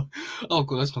power. Oh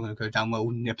god, that's not going to go down well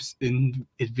in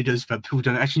videos that people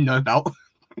don't actually know about.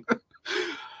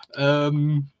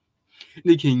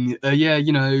 Nicking, they had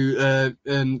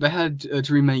to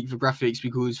remake the graphics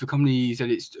because the company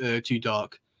said it's too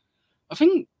dark. I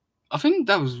think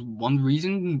that was one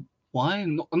reason why.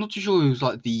 I'm not too sure it was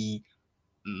like the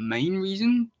main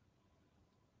reason.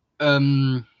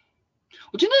 Well,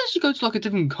 didn't they actually go to like a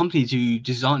different company to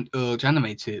design to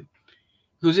animate it?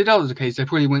 Because if that was the case, they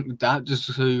probably went with that just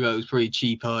so it was pretty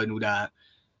cheaper and all that.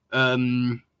 But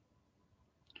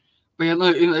yeah, no,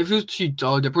 if it was too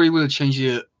dark, they probably would have changed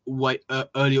it way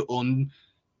earlier on,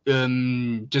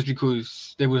 just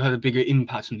because they would have had a bigger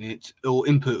impact on it or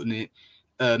input on it.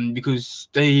 because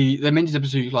they meant this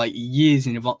episode like years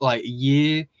in advance, like a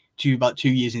year to about 2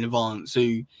 years in advance. So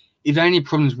if there are any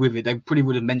problems with it, they probably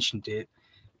would have mentioned it.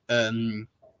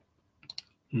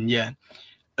 Yeah.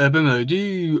 Bemo, do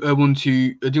you want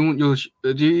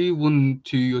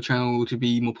your channel to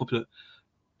be more popular?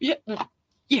 Yeah.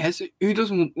 Yes. Who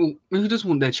doesn't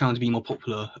want their channel to be more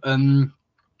popular? I'm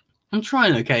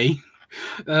trying. Okay.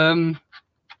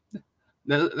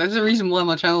 There's a reason why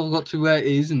my channel got to where it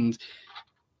is, and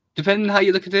depending on how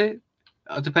you look at it,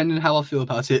 depending on how I feel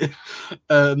about it.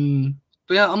 But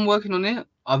yeah, I'm working on it.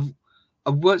 I've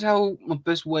worked out my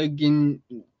best way of getting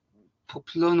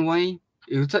popular in a way.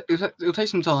 It'll take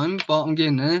some time, but I'm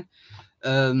getting there.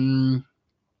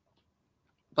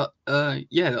 But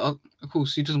yeah, of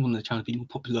course, who doesn't want the channel to be more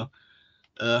popular?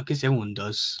 I guess everyone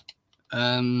does.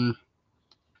 And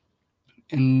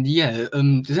yeah,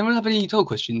 does anyone have any toll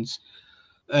questions?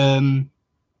 Because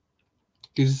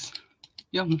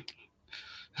yeah, we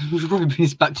should probably bring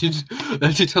this back to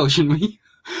tell, shouldn't we?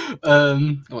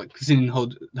 Like, considering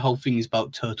the whole thing is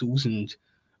about turtles and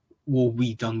what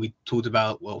we talked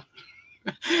about, well,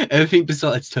 everything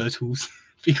besides turtles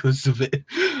because of it.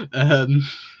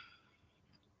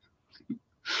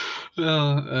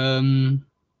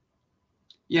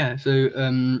 Yeah,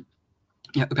 so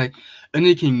yeah, okay.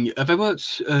 Another King, have I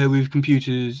worked with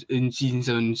computers in season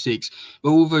 7 and 6? But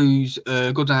all those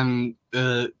goddamn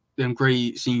them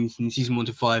great scenes in season 1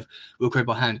 to 5 were created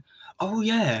by hand. Oh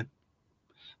yeah,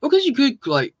 because you could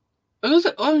like, no,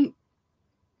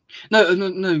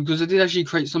 because I did actually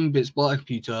create some bits by a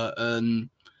computer. I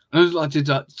know I did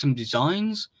some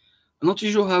designs. I'm not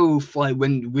too sure how far I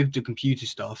went with the computer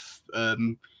stuff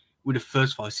with the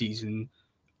first 5 season,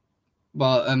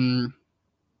 but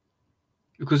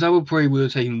because that would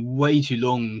have taken way too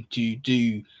long to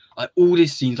do. Like all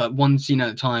these scenes, like one scene at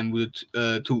a time, would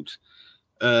talked.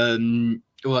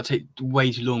 Or that take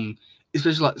way too long,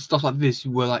 especially like stuff like this,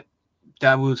 where like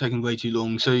that would have taken way too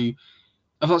long. So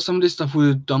I thought some of this stuff would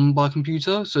have done by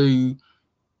computer. So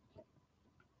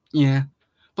yeah,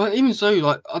 but even so,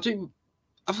 like I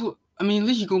thought. I mean, at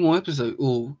least you got more episodes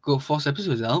or got fast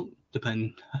episodes out,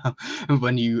 depending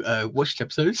when you watch the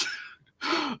episodes.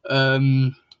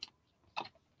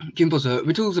 Kim Potter,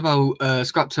 we talked about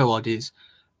scrap tail ideas.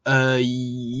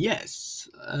 Yes.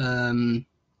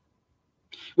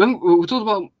 When we talked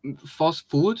about fast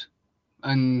forward,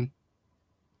 and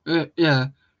yeah,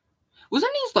 was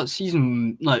any of that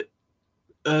season like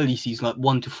early season, like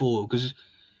 1 to 4? Because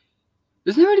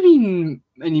there's never really been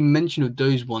any mention of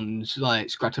those ones, like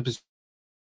scrapped episodes.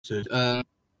 Has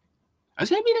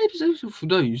there been episodes for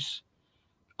those?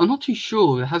 I'm not too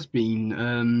sure. There has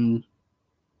been.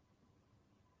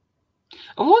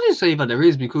 I wanted to say that there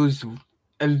is because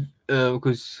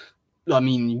I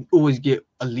mean, you always get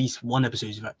at least one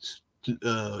episode that's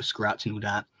scrapped and all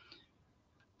that.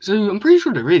 So I'm pretty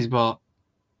sure there is, but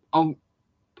I know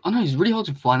it's really hard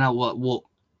to find out what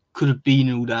could have been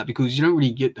and all that because you don't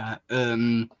really get that.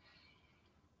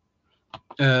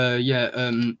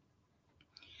 Yeah.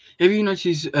 Have you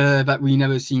noticed that we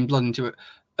never seen blood into it?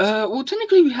 Well,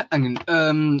 technically we have. Hang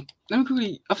on. Let me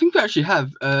quickly. I think we actually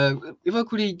have. If I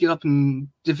quickly get up in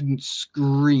different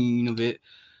screen of it,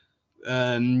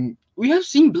 we have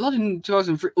seen blood in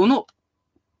 2003, or not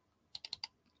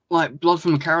like blood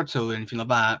from a character or anything like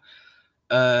that.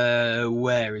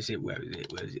 Where is it? Where is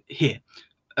it? Where is it? Here.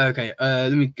 Okay.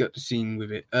 Let me get the scene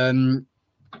with it.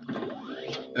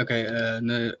 Okay.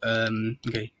 No.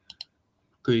 Okay.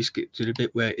 Quickly skip to the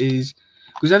bit where it is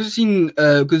because I've seen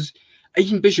because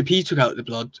Agent Bishop he took out the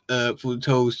blood for the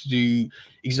Trolls to do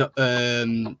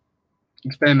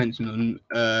experiments on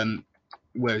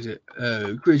where is it?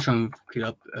 Quickly try and pick it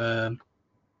up.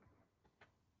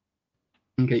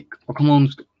 Okay, oh, come on.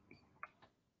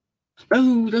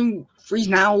 No, don't freeze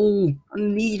now. I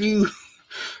need you.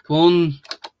 Come on.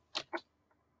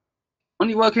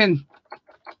 Only working.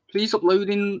 Please stop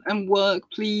loading and work,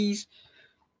 please.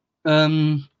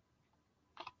 Come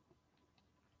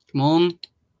on.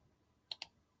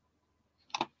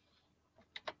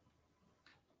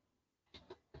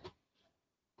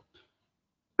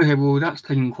 Okay, well that's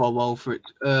taking quite a while for it.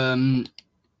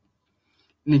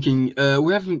 Thinking,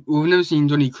 we've never seen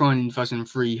Johnny crying in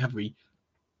 2003, have we?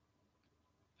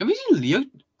 Have we seen Leo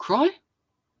cry?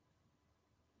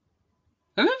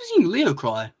 Have we ever seen Leo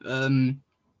cry? I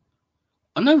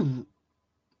know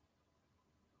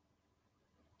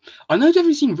I've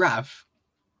definitely seen Rav.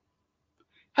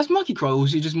 Has Mikey cried, or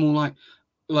is it just more like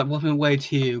wiping away a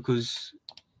tear? Because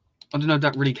I don't know if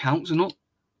that really counts or not.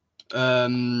 Have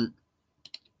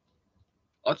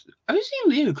you seen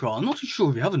Leo cry? I'm not too sure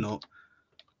if you have or not.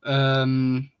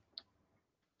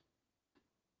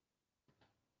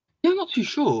 Yeah, I'm not too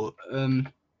sure. I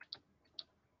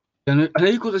know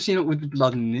you got the scene up with the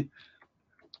blood in it.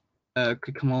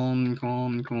 Come on,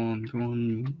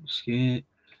 skip.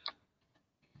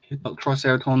 Hit up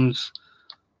Triceratons.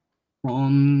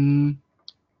 On,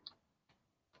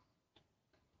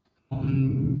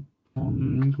 come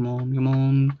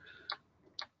on.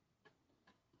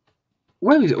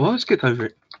 Where is it? Well, I'll skip over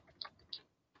it.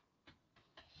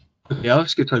 Okay, I'll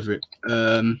skip over it.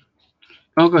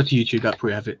 I'll go to YouTube. That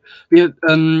probably have it. But yeah,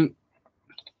 I'm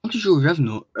not too sure if you have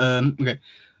not. Okay.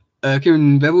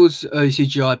 Kieran, there was a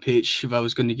CGI pitch that I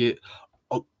was going to get.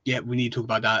 Oh, yeah, we need to talk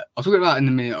about that. I'll talk about that in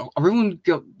a minute. I really want to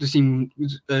get the scene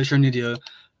showing Nydia,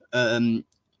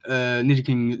 Nydia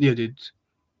King Leo did.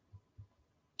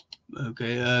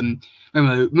 Okay,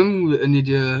 remember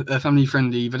Nydia, family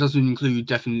friendly, that doesn't include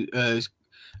death and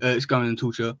scarring and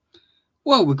torture.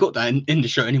 Well, we've got that in the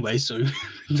show anyway, so it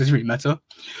doesn't really matter.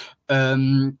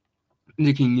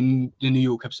 Nydia King in the New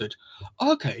York episode.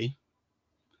 Okay.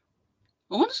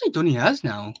 I want to say Donnie has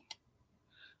now.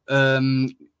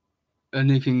 Anything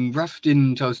Raph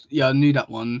didn't tell us. Yeah, I knew that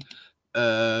one.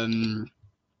 Episode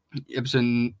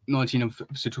 19 of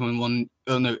episode 21.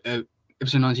 Oh no,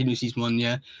 episode 19 of season 1.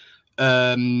 Yeah.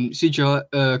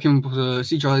 CGI. Kim Potter.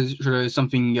 CGI is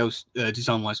something else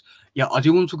design wise. Yeah, I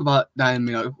do want to talk about that in a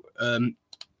minute. I'm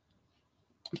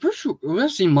pretty sure we've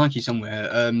seen Mikey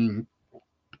somewhere.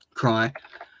 Cry.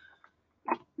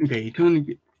 Okay, turn.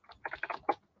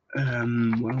 Well,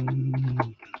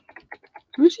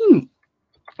 we've seen.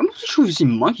 I'm not so sure if you've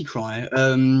seen Mikey cry.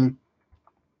 Or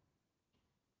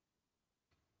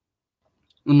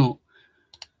not.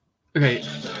 Okay.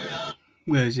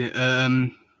 Where is it?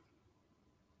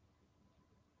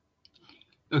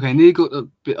 Okay, nearly got a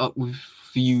bit up with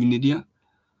for you, Nydia.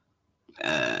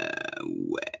 Where?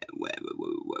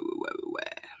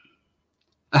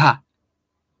 Aha.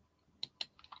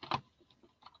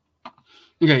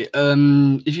 Okay,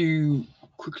 if you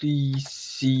quickly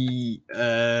see,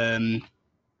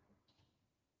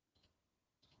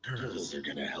 Turtles are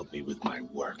gonna help me with my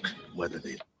work, whether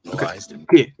they realized them.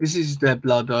 Here, this is their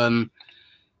blood.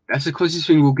 That's the closest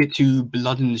thing we'll get to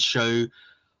blood in the show,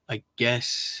 I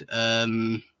guess.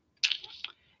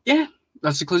 Yeah,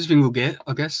 that's the closest thing we'll get,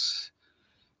 I guess.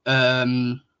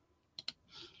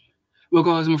 Well,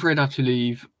 guys, I'm afraid I have to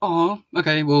leave. Oh,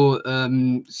 okay. Well,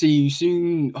 see you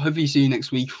soon. Hopefully, see you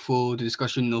next week for the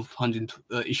discussion of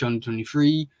issue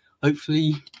 123.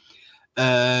 Hopefully,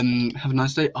 have a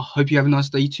nice day. I hope you have a nice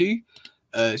day too.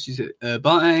 She said,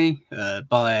 bye,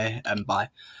 bye, and bye.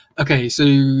 Okay, so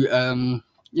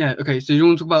yeah. Okay, so you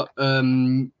want to talk about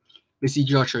the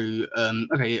CGI show?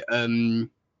 Okay. I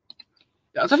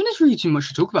don't think there's really too much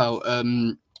to talk about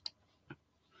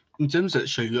in terms of that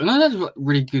show. I know that's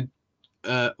really good.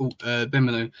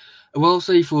 Bimino. Well, I'll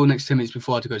say for the next 10 minutes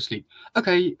before I have to go to sleep.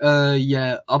 Okay,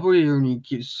 yeah, I'll probably only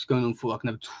keep going on for like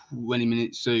another 20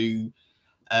 minutes. So,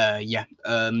 yeah,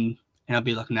 and I'll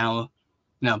be like an hour.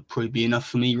 And that'll probably be enough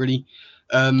for me, really.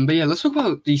 But yeah, let's talk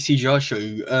about the CGI show.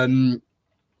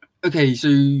 Okay, so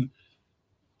I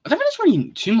don't think there's really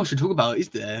too much to talk about, is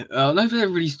there? I know they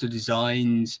released the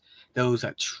designs. There was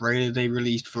that trailer they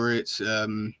released for it.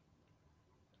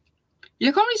 Yeah,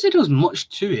 I can't really say there was much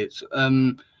to it. I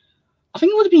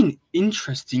think it would have been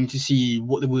interesting to see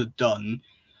what they would have done.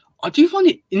 I do find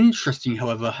it interesting,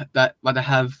 however, that they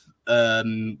have what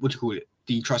do you call it,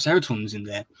 the Triceratons in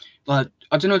there. But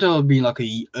I don't know if that would be like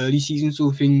a early season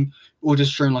sort of thing, or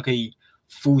just showing like a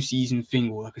full season thing,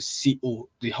 or like or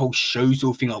the whole show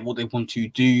sort of thing, like what they want to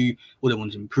do, what they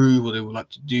want to improve, what they would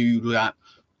like to do, that,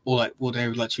 or like what they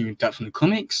would like to adapt from the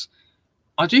comics.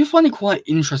 I do find it quite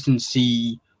interesting to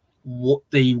see what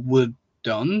they would have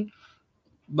done,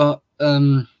 but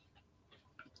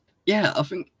yeah, I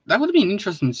think that would have been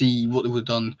interesting to see what they would have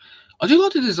done. I do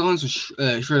like the designs of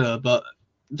Shredder, but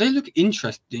they look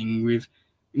interesting with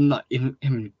like him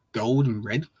in gold and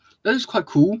red. That is quite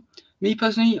cool. Me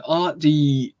personally, I like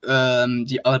the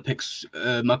Apex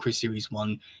Micro Series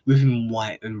one with him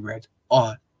white and red.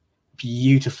 Oh,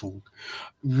 beautiful,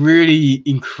 really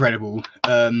incredible.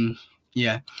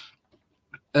 Yeah.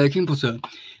 King Potter.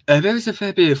 There is a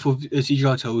fair bit for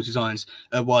CGI tool designs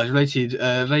wise related.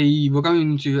 They were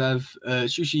going to have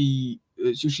sushi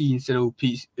instead of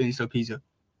pizza.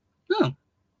 Oh,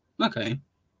 okay.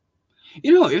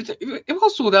 You know, if I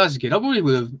saw that as a kid, I probably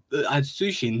would have had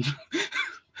sushi.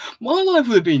 My life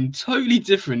would have been totally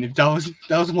different if that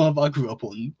was one I grew up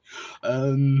on.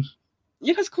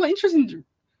 Yeah, that's quite interesting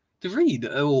to read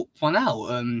or find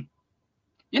out.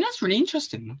 Yeah, that's really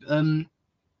interesting.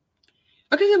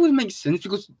 I guess that would make sense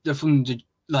because they're from the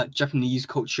like Japanese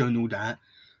culture and all that.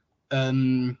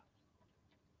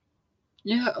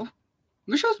 Yeah,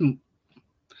 wish I was.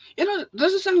 You know,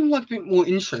 does it sound like a bit more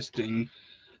interesting?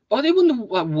 But I wonder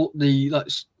like what the like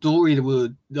story they were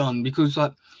done because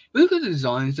like when you look at the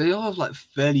designs, they are like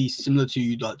fairly similar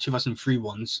to like 2003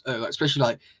 ones, like especially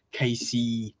like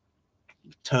KC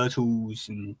Turtles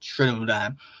and Shred and all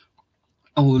that,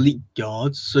 or Elite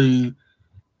Guards. So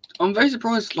I'm very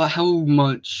surprised like how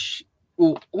much.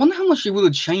 Well, I wonder how much it would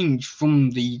have changed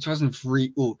from the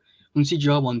 2003 or from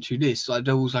CGI one to this. Like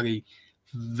there was like a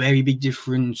very big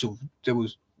difference, or there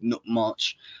was not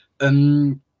much.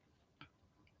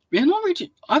 Yeah, not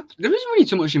really. There isn't really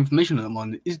too much information on that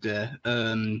one, is there?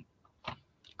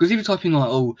 Because if you type in like,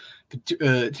 oh,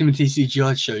 the Timothy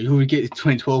CGI show, you already get the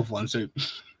 2012 one. So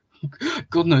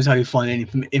God knows how you find any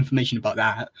information about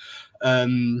that.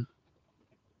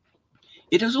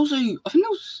 It was also, I think there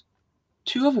was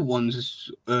two other ones.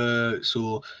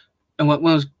 Saw, and when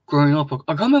I was growing up, I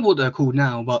can't remember what they're called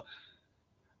now, but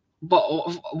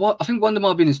what I think one of them might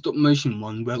have been a stop motion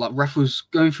one where like Raph was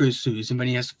going through his sewers and then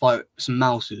he has to fight some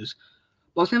mouses.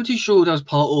 But I was never too sure that was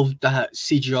part of that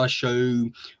CGI show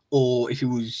or if it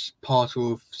was part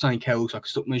of something else, like a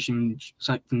stop motion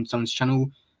from someone's channel.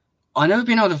 I never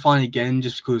been able to find it again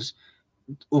just because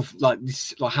of like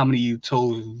this, like how many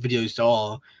told videos there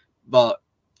are. But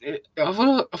I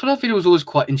thought that video was always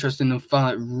quite interesting and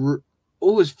found it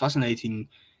always fascinating.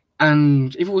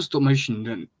 And if it was stop motion,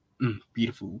 then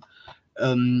beautiful.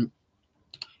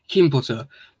 King Potter.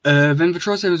 Then the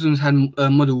Tri-Sevens had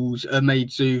models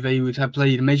made so they would have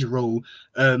played a major role,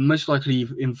 most likely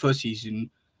in the first season.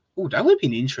 Oh, that would have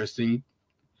been interesting.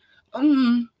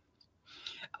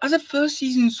 As a first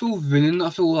season sort of villain, I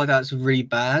feel like that's really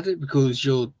bad because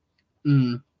you're,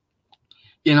 I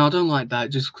don't like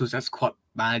that just because that's quite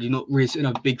bad. You're not really setting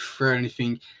a big threat or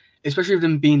anything, especially with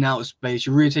them being out of space.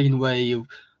 You're really taking away of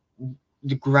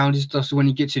the grounded stuff. So when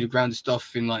you get to the grounded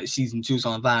stuff in like season 2 or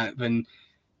something like that, then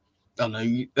I don't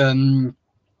know.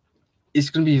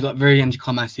 It's gonna be like very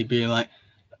anticlimactic, being like,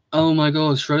 "Oh my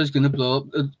god, Shredder's gonna blow up."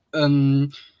 I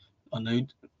don't know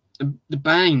the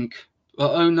bank.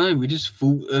 Oh no, we just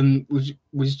thought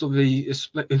we just thought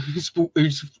we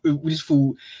just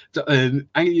thought that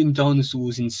alien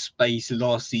dinosaurs in space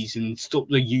last season stopped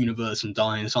the universe from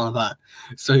dying, something like that.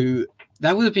 So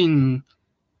that would have been.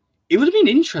 It would have been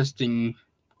interesting.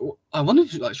 I wonder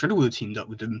if like Shredder would have teamed up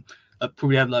with them.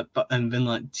 Probably have like, and then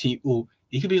like team, or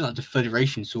it could be like the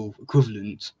Federation sort of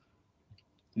equivalent.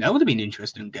 That would have been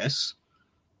interesting, I guess.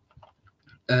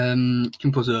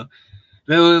 Kim Potter.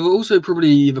 They were also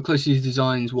probably the closest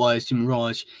designs wise to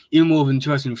Mirage, even more than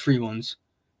 2003 ones.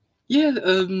 Yeah,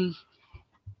 if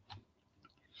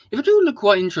they do look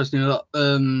quite interesting,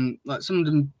 like some of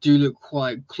them do look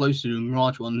quite close to the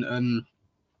Mirage one.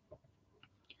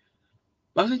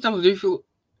 But I think some of them do feel.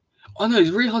 I know it's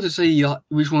really hard to say like,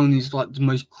 which one is like the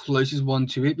most closest one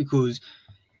to it because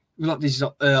we like these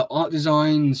art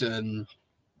designs,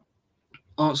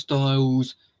 art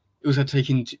styles. Also take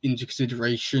into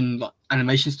consideration like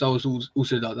animation styles,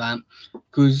 also like that,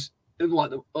 because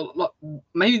like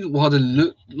maybe what it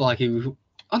looked like it was.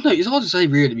 I don't know. It's hard to say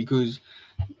really because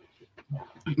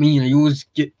I mean you always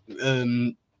get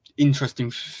interesting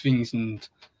things and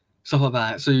stuff like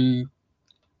that. So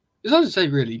it's hard to say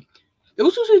really. There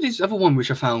was also this other one which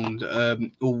I found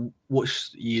or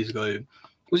watched years ago.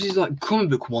 Was this like comic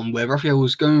book one where Raphael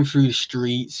was going through the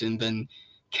streets and then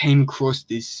came across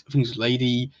this, I think this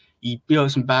lady. He beat up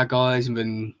some bad guys and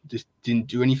then just didn't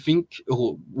do anything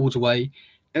or walked away.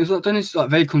 It was like done this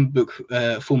like very comic book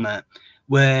format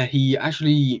where he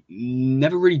actually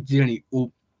never really did any.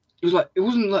 Or it was like it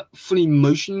wasn't like funny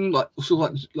motion like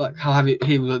sort of like how I have it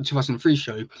here with the 2003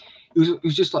 show. It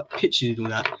was just like pictures and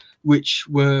all that, which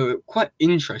were quite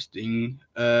interesting.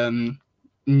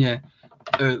 Yeah.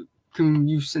 Can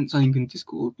you send something in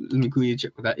Discord? Let me quickly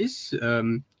check what that is.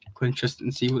 Quite interested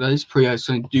and see what that is. Probably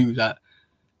something to do with that.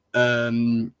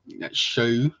 That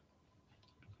show.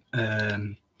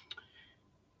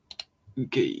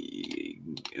 Okay.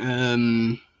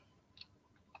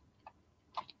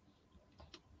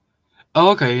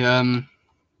 Oh, okay.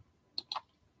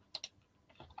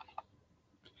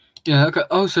 Yeah. Okay.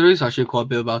 Oh, so there is actually quite a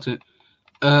bit about it.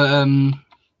 You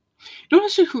know,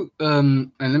 actually,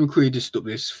 and let me quickly just stop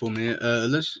this for a minute.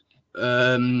 Let's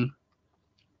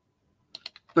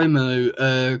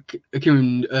Baymo,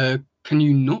 Kieran, can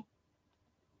you not?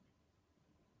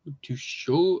 Not too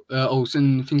sure. I'll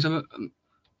send things over.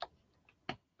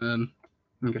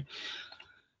 Okay.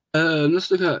 Let's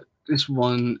look at this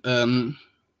one.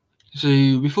 So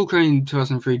before creating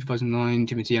 2003-2009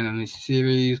 Timothy animated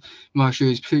series,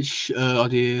 Marshall's pitch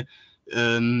idea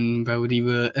That would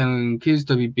either Kids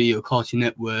WB or Cartoon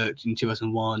Network in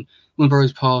 2001. Warner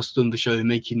Bros. Passed on the show,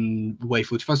 making the way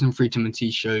for 2003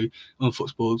 TMNT show on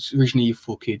Fox Sports, originally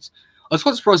for kids. I was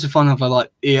quite surprised to find out that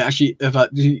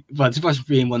the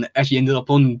 2003 one actually ended up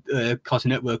on Cartoon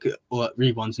Network or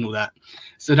reruns and all that.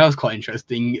 So that was quite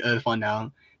interesting to find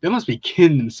out. They must be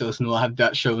killing themselves and not have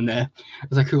that show on there.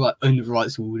 Because I could own the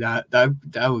rights to all that.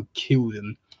 That would kill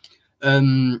them.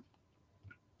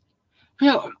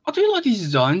 Yeah, I do like these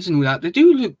designs and all that. They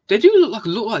do look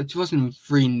like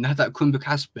 2003 and had that comic book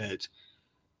aspect.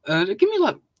 They give me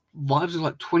like vibes of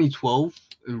like 2012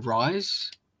 and Rise.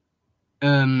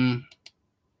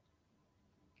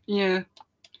 Yeah,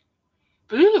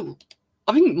 but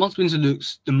I think Monster Winter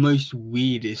looks the most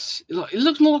weirdest. It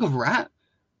looks more like a rat,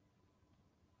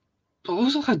 but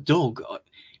also like a dog.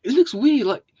 It looks weird.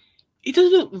 Like it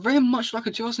does look very much like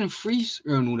a 2003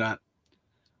 and all that.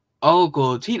 Oh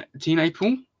god, Teen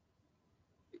April,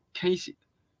 Casey.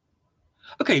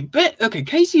 Okay,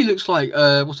 Casey looks like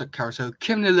what's that character?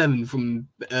 Kevin 11 from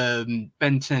Ben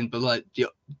 10, but like the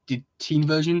teen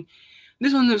version.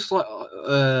 This one looks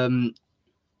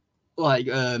like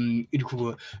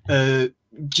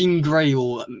Jean Grey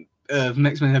or from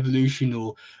X-Men Evolution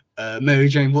or Mary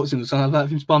Jane Watson or something like that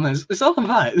from Spider-Man. It's not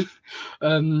like that.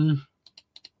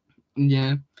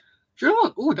 Yeah. Do you know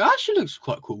what? Oh, that actually looks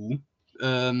quite cool.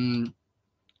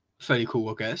 Fairly cool,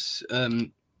 I guess. Let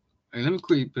me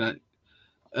quickly put that.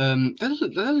 That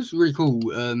looks really cool.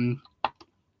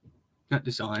 That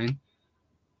design.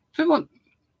 No,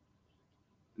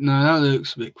 that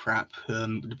looks a bit crap.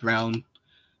 The brown.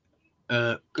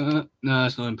 No,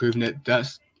 that's not improving it.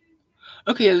 That's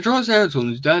okay. Yeah, the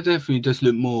Triceratons, that definitely does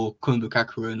look more comic book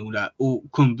accurate and all that, or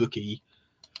comic booky.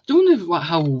 I don't know like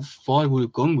how far I would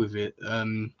have gone with it.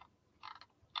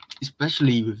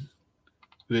 Especially with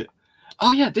it.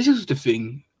 Oh yeah, this is the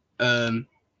thing. I've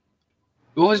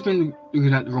always been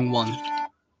looking at the wrong one.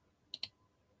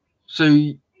 So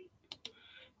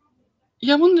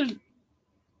yeah, I wonder.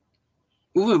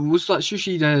 Was like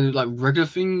sushi their like regular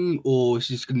thing, or is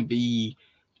this going to be,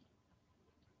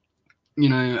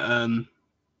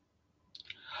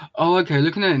 Oh, okay.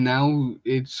 Looking at it now,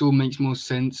 it sort of makes more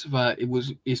sense that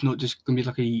it's not just going to be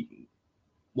like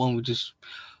one would just.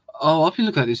 Oh, I've been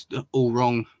looking at this all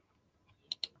wrong.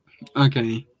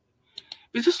 Okay,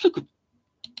 it just look.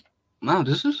 Wow,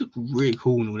 this does look really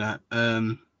cool and all that.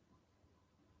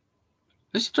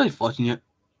 Let's try fighting it.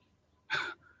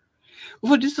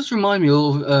 Well, this does remind me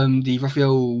of the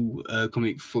Raphael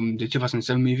comic from the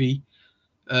 2007 movie.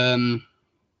 Wonder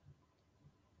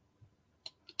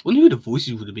who the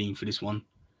voices would have been for this one,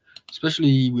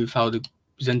 especially with how they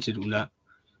presented all that.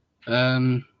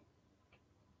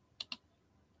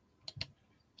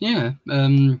 Yeah.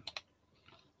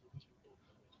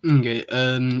 Okay.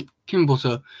 Kim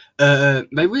Potter.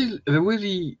 They're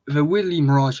weirdly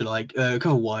Mirage-like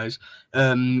cover-wise.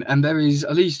 And there is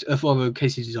at least 4 other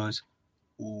Casey designs.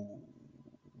 Ooh.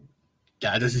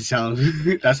 That doesn't sound.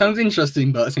 That sounds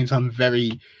interesting, but at the same time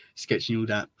very sketchy and all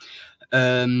that.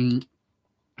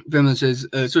 Venom says,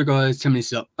 sorry guys, 10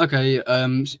 minutes up. Okay,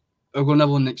 I've got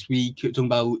another one next week talking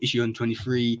about issue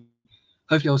 123.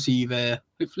 Hopefully I'll see you there.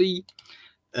 Hopefully.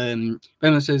 Venom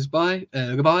says bye,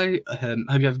 goodbye.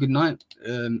 Hope you have a good night.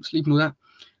 Sleep and all that.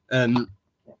 I'm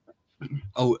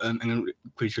gonna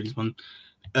quickly show this one.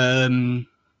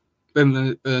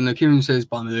 Kieran says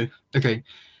bye, Mo. Okay.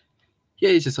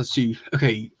 Yeah, it's just us two.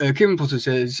 Okay, Kieran Potter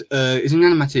says, it's an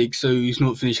animatic, so it's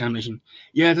not finished animation.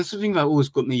 Yeah, that's the thing that always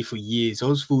got me for years. I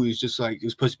always thought it was just like, it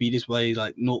was supposed to be this way,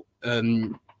 like, not,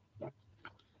 it's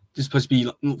supposed to be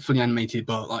like, not fully animated,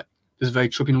 but like, there's very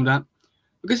trippy and all that.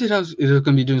 I guess it's going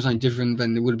to be doing something different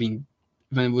than it would have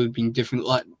been different,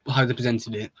 like, how they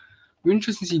presented it. We're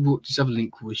interested to see what this other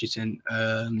link was she sent.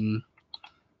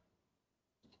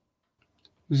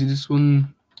 Was it this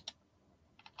one?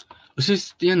 Was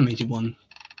this the animated one?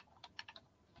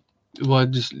 Well,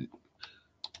 just.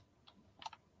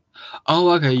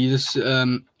 Oh, okay. You just.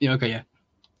 Yeah. Okay. Yeah.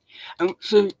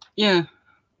 So yeah.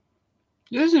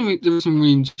 There isn't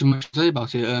really too much to say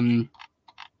about it.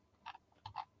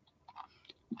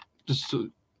 Just.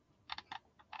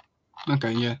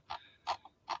 Okay. Yeah.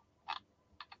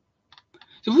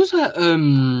 So was that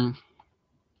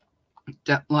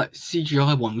that like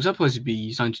CGI one? Was that supposed to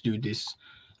be something to do with this?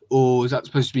 Or is that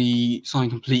supposed to be something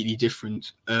completely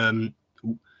different?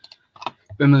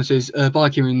 Remember says, bye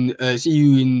Kieran, see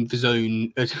you in the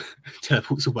zone,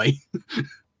 teleports away.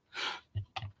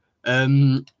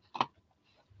 So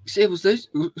was those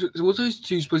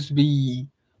two supposed to be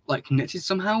like connected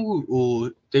somehow,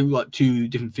 or they were like two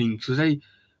different things? Because they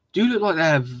do look like they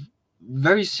have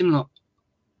very similar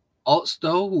art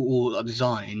style or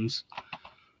designs.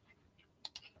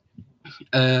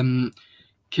 Kim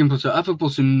Potter at the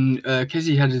bottom,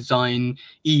 Casey had a design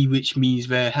E, which means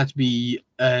there had to be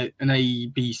an A,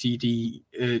 B, C, D,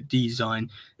 D design.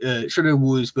 Shadow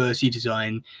was the C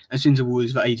design, and Cinder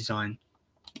was the A design.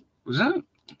 Was that?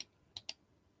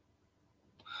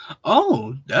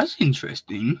 Oh, that's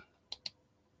interesting.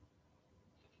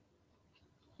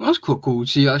 Well, that's quite cool.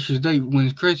 See, actually, the date when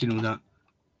it's created all that.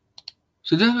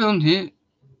 So that on here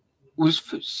was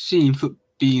foot C and foot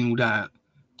B and all that.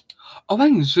 Oh,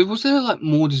 hang on. So was there like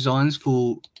more designs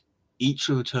for each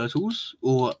of the turtles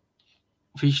or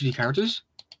for each of the characters?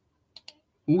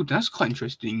 Oh, that's quite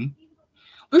interesting.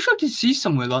 I wish I did see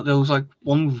somewhere like there was like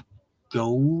one with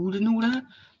gold and all that.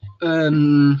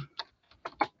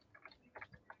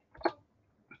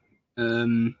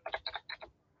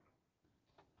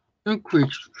 Don't quick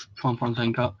try and find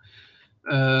something up.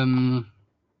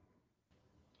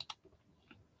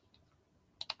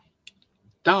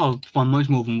 That'll find much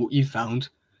more than what you found.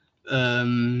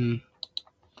 Topedia,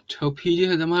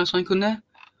 there might have something on there.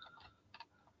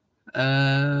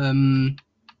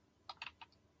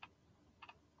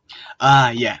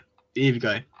 Yeah, here we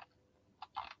go.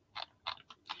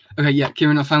 Okay, yeah,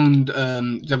 Kieran, I found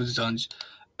the other designs.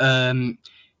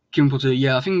 Kieran Potter,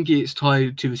 yeah, I think it's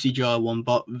tied to the CGI one,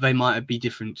 but they might be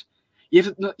different. Yeah,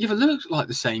 it looks like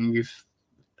the same with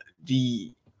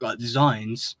the like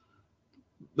designs,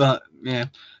 but yeah.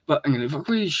 But anyway, if I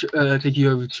could take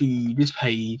you over to this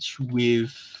page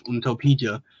with on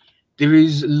Topedia, there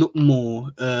is a lot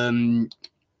more.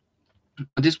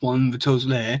 This one, the Turtles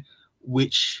Lair,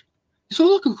 which is sort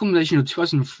of like a combination of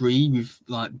 2003 with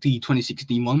like the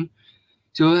 2016 one.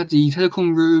 So I had the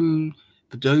telecom room,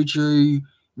 the dojo,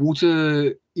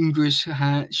 water ingress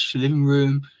hatch, living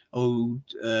room, old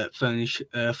furnished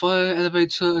fire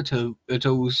elevator to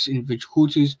Turtles' individual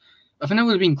quarters. I think that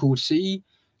would have been cool to see.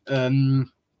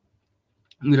 I'm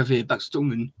gonna have it back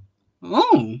Stallman.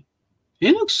 Oh,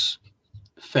 it looks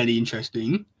fairly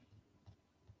interesting.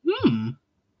 Oh,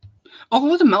 I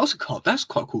like the mouse card. That's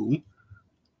quite cool.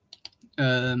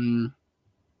 Good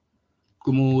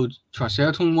more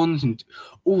Triceraton ones and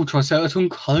Triceraton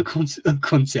color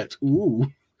concept. Ooh.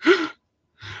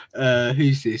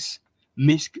 Who's this?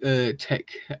 Miss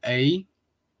Tech A.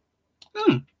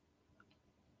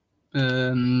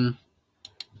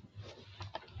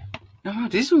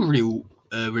 These are really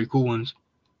cool ones.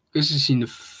 This is in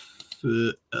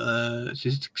the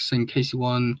same Casey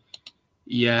one.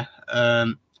 Yeah.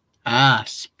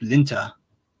 Splinter.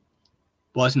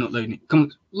 Why is it not loading? Come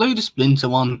on, load a Splinter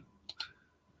one.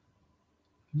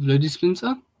 Load a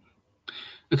Splinter?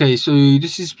 Okay, so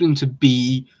this is Splinter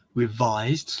B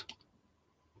revised.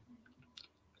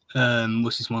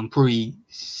 What's this one? Probably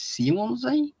C one, was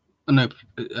A? Oh no,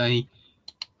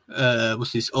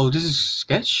 what's this? Oh, this is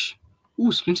Sketch.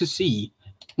 Oh, Splinter C. I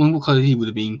wonder what color he would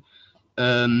have been.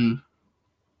 Kim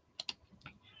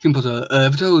Potter.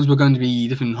 The turtles were going to be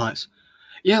different heights.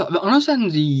 Yeah, I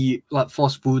understand the like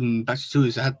fast forward and back to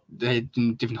tours they had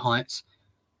different heights.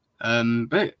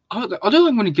 But I don't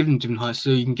like when you give them different heights,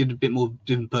 so you can give them a bit more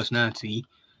different personality.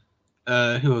 Who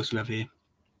else do we have here?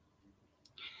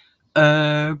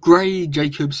 Gray,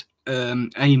 Jacobs, A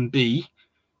and B.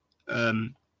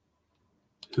 Who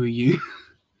are you?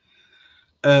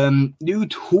 New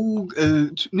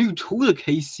taller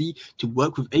Casey to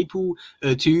work with April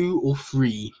 2 or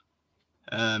 3.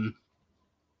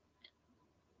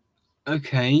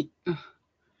 Okay.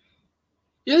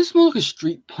 Yeah, it's more like a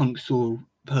street punk sort of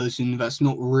person that's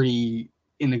not really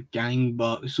in a gang,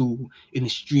 but it's all in the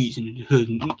streets and the hood,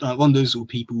 like one of those sort of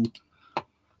people.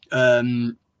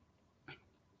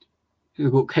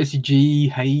 We've got Casey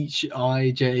G, H,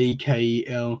 I, J, K,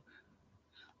 L.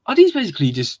 Are these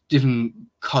basically just different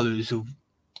colours of?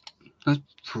 That's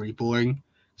pretty boring.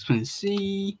 Spin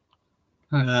C.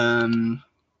 But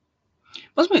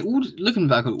mate, looking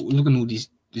back at all these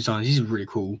designs, these are really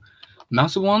cool.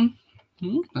 Mouse one,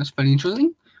 that's very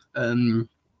interesting. Yeah,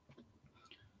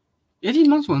 the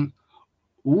mouse one.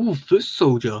 Ooh, Foot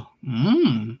Soldier.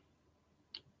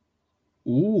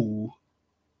 Ooh.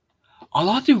 I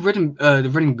like the red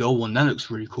and gold one. That looks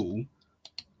really cool.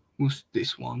 What's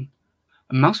this one?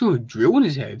 A mouse with a drill on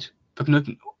his head. I can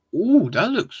open. Ooh, that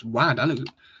looks wow. That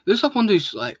looks like one of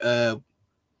those like the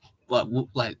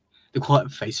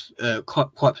quiet place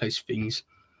things.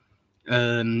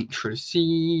 Try to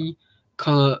see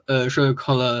color. Show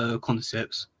color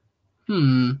concepts.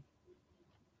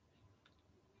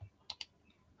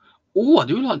 Oh, I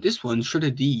do like this one.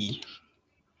 Shredder D.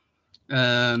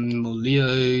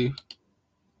 Leo.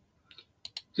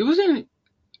 So was there?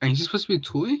 And is this supposed to be a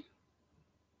toy?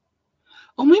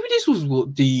 Oh, maybe this was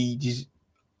what these.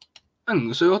 Hang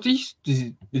on, so are these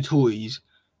the toys?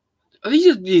 Are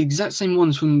these the exact same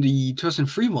ones from the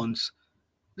 2003 ones?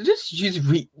 Did this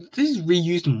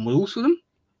reused models for them?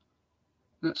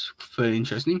 That's very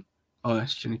interesting. Oh,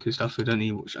 that's Jenica stuff. I don't need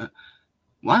to watch that.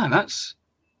 Wow, that's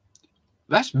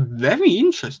very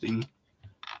interesting.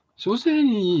 So, was there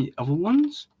any other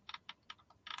ones?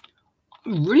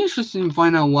 I'm really interested in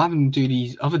finding out what happened to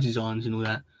these other designs and all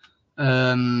that.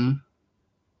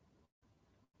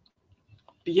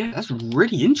 But yeah, that's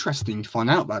really interesting to find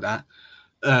out about that.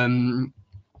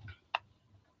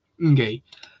 Okay.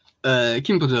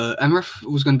 Kim Potter and Ref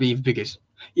was going to be the biggest.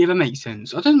 Yeah, that makes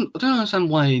sense. I don't understand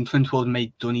why in 2012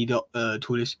 made Donnie the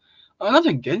tallest. I'm not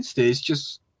against it. It's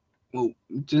just, well,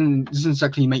 it doesn't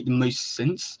exactly make the most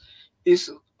sense. It's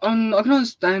I can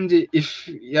understand it if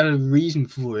you had a reason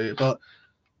for it, but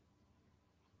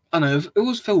I don't know, it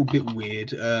always felt a bit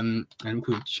weird. And we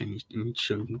could change the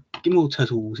show, get more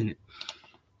turtles in it.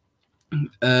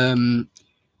 The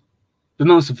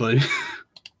mouse though.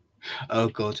 Oh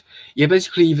god, yeah.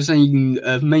 Basically, the saying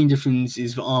the main difference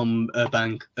is the arm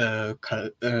bank.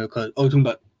 Talking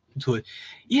about the toy.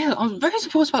 Yeah, I was very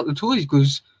surprised about the toys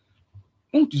because,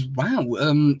 just wow.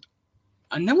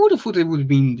 I never would have thought they would have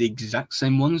been the exact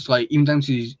same ones. Like even down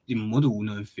to the model and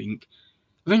everything.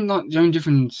 I think like the only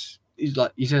difference is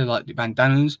like you said, like the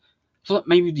bandanas. I feel like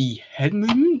maybe the head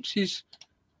movement is.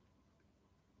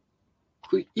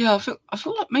 Yeah, I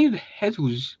feel like maybe the head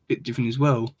was a bit different as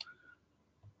well.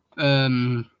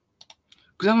 Because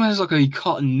that one has like a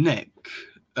cotton neck.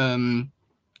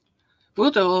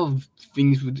 But there are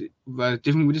things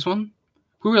different with this one.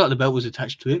 Probably like the belt was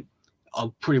attached to it. I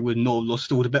probably would not have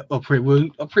lost all the belt. I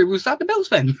probably would start the belts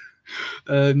then.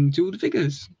 To all the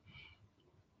figures.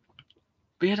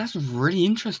 But yeah, that's really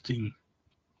interesting.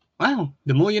 Wow,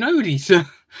 the more you know with these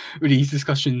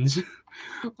discussions.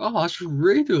 Oh, I should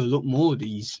really do a lot more of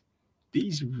these.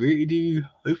 These really do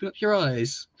open up your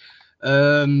eyes.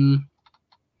 But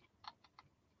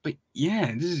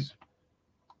yeah, this is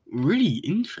really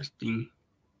interesting.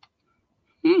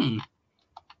 I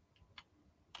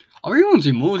really want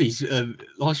to do more of these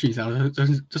live streams now,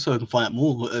 just so I can find out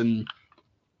more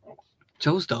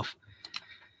tell stuff.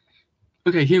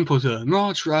 Okay, here in Potter,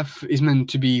 Mirage Wrath is meant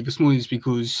to be the smallest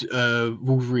because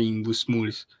Wolverine was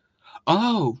smallest.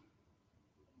 Oh.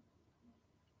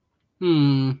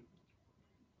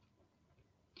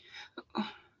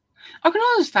 I can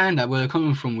understand that where they're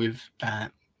coming from with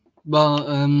that, but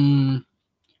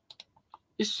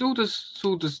it sort of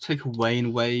take away in a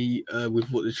way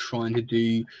with what they're trying to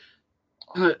do.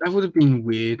 That would have been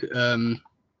weird.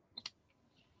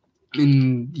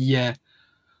 And yeah,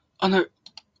 I know.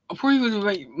 I probably would have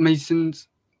made sense.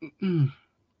 I'm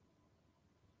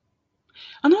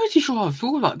not actually sure how I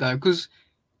thought about that because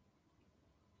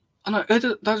I know that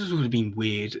just would have been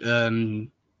weird. You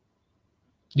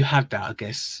had that, I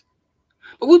guess.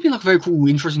 But it would have been like a very cool,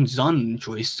 interesting design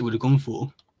choice they would have gone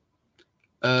for.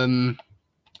 And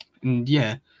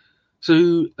yeah.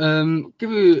 So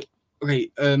give it okay.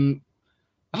 I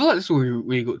feel like that's all we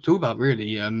really got to talk about,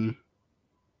 really.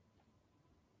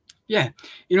 Yeah,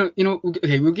 you know.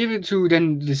 Okay, we'll give it to the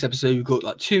end of this episode. We've got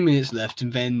like 2 minutes left,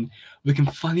 and then we can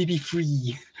finally be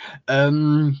free. But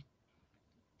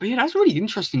yeah, that's really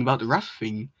interesting about the Wrath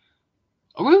thing.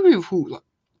 I really thought, like,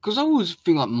 because I always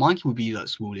think like Mikey would be like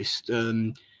smallest,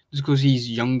 just because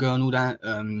he's younger and all that.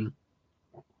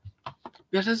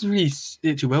 Yeah, that doesn't really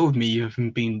sit too well with me of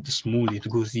him being the smallest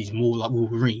because he's more like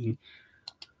Wolverine.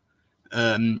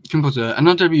 Kim Potter,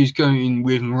 and W is going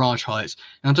with Mirage heights,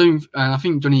 and I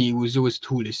think Donnie was always the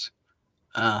tallest.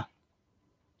 I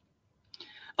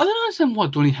don't understand why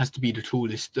Donnie has to be the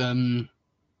tallest. Because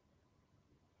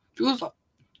like,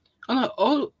 I don't know,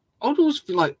 I always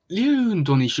feel like Leo and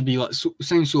Donnie should be like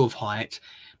same sort of height.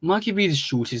 Mikey be the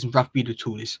shortest and Raph be the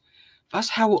tallest. That's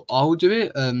how I would do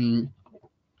it.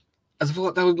 As I feel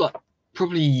like that would like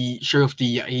probably show off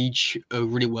the age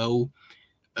really well.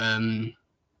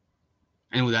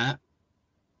 And all that.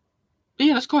 But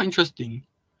yeah, that's quite interesting.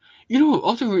 You know,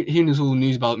 after hearing this all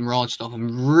news about Mirage stuff, I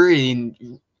really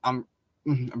want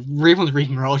to read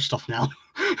Mirage stuff now.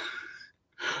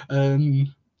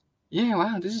 Yeah,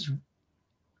 wow, this is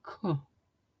cool.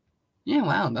 Yeah,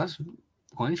 wow, that's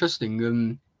quite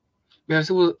interesting. Yeah, I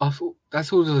thought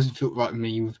that's all doesn't feel right with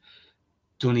me with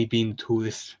Donnie being the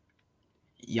tallest.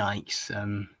 Yikes.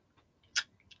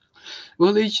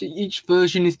 Well, each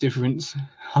version is different.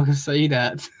 I can say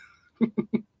that.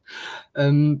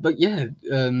 But yeah,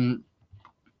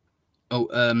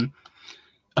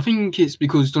 I think it's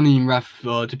because Donnie and Raph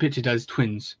are depicted as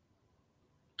twins.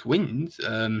 Twins?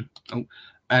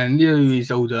 and Leo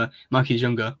is older, Mikey is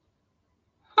younger.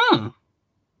 Huh.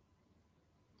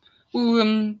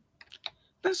 Well,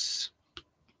 that's.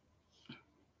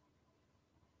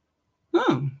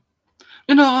 Oh.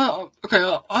 You know,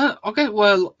 I get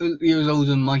why Leo's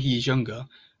older and Mikey is younger,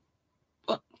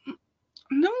 but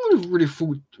no one would have really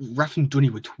thought Raph and Donnie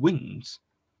were twins.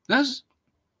 That's.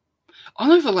 I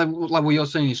know that like what you're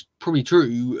saying is probably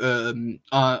true.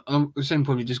 I'm saying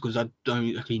probably just because I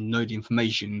don't actually know the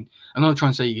information. I'm not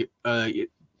trying to say you're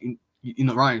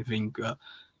not right or anything.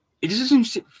 It just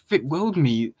doesn't fit well with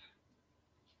me.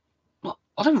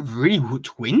 Are they really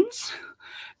twins?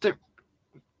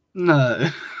 No.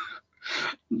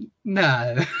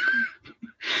 No.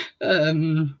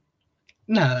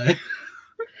 No.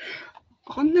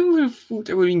 I never would have thought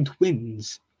they were being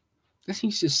twins. That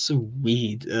seems just so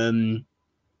weird.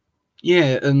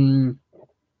 Yeah,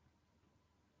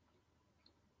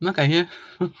 okay, yeah.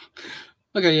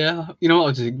 Okay, yeah. You know what,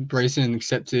 I'll just embrace it and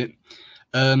accept it.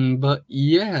 But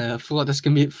yeah, I feel like that's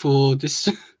gonna be it for this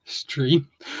stream.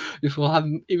 Before I have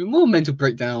even more mental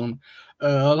breakdown,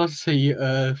 I'd like to say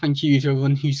thank you to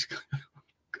everyone who's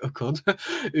oh god,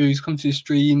 who's come to the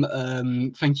stream.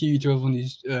 Thank you to everyone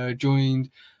who's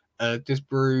joined.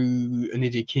 Disbrew,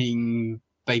 Anidia King,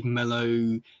 Baby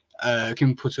Mellow,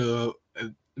 Kim Potter.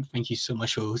 Thank you so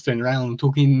much for staying around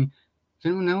talking. Is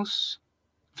anyone else?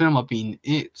 I think that might have been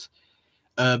it.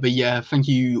 But yeah, thank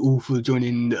you all for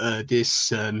joining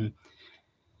this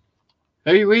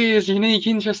very weird, unique,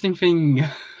 interesting thing.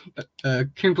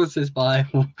 Kim Potter says bye.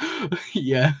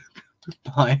 Yeah,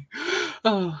 bye.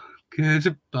 Oh,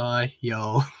 goodbye,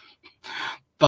 y'all.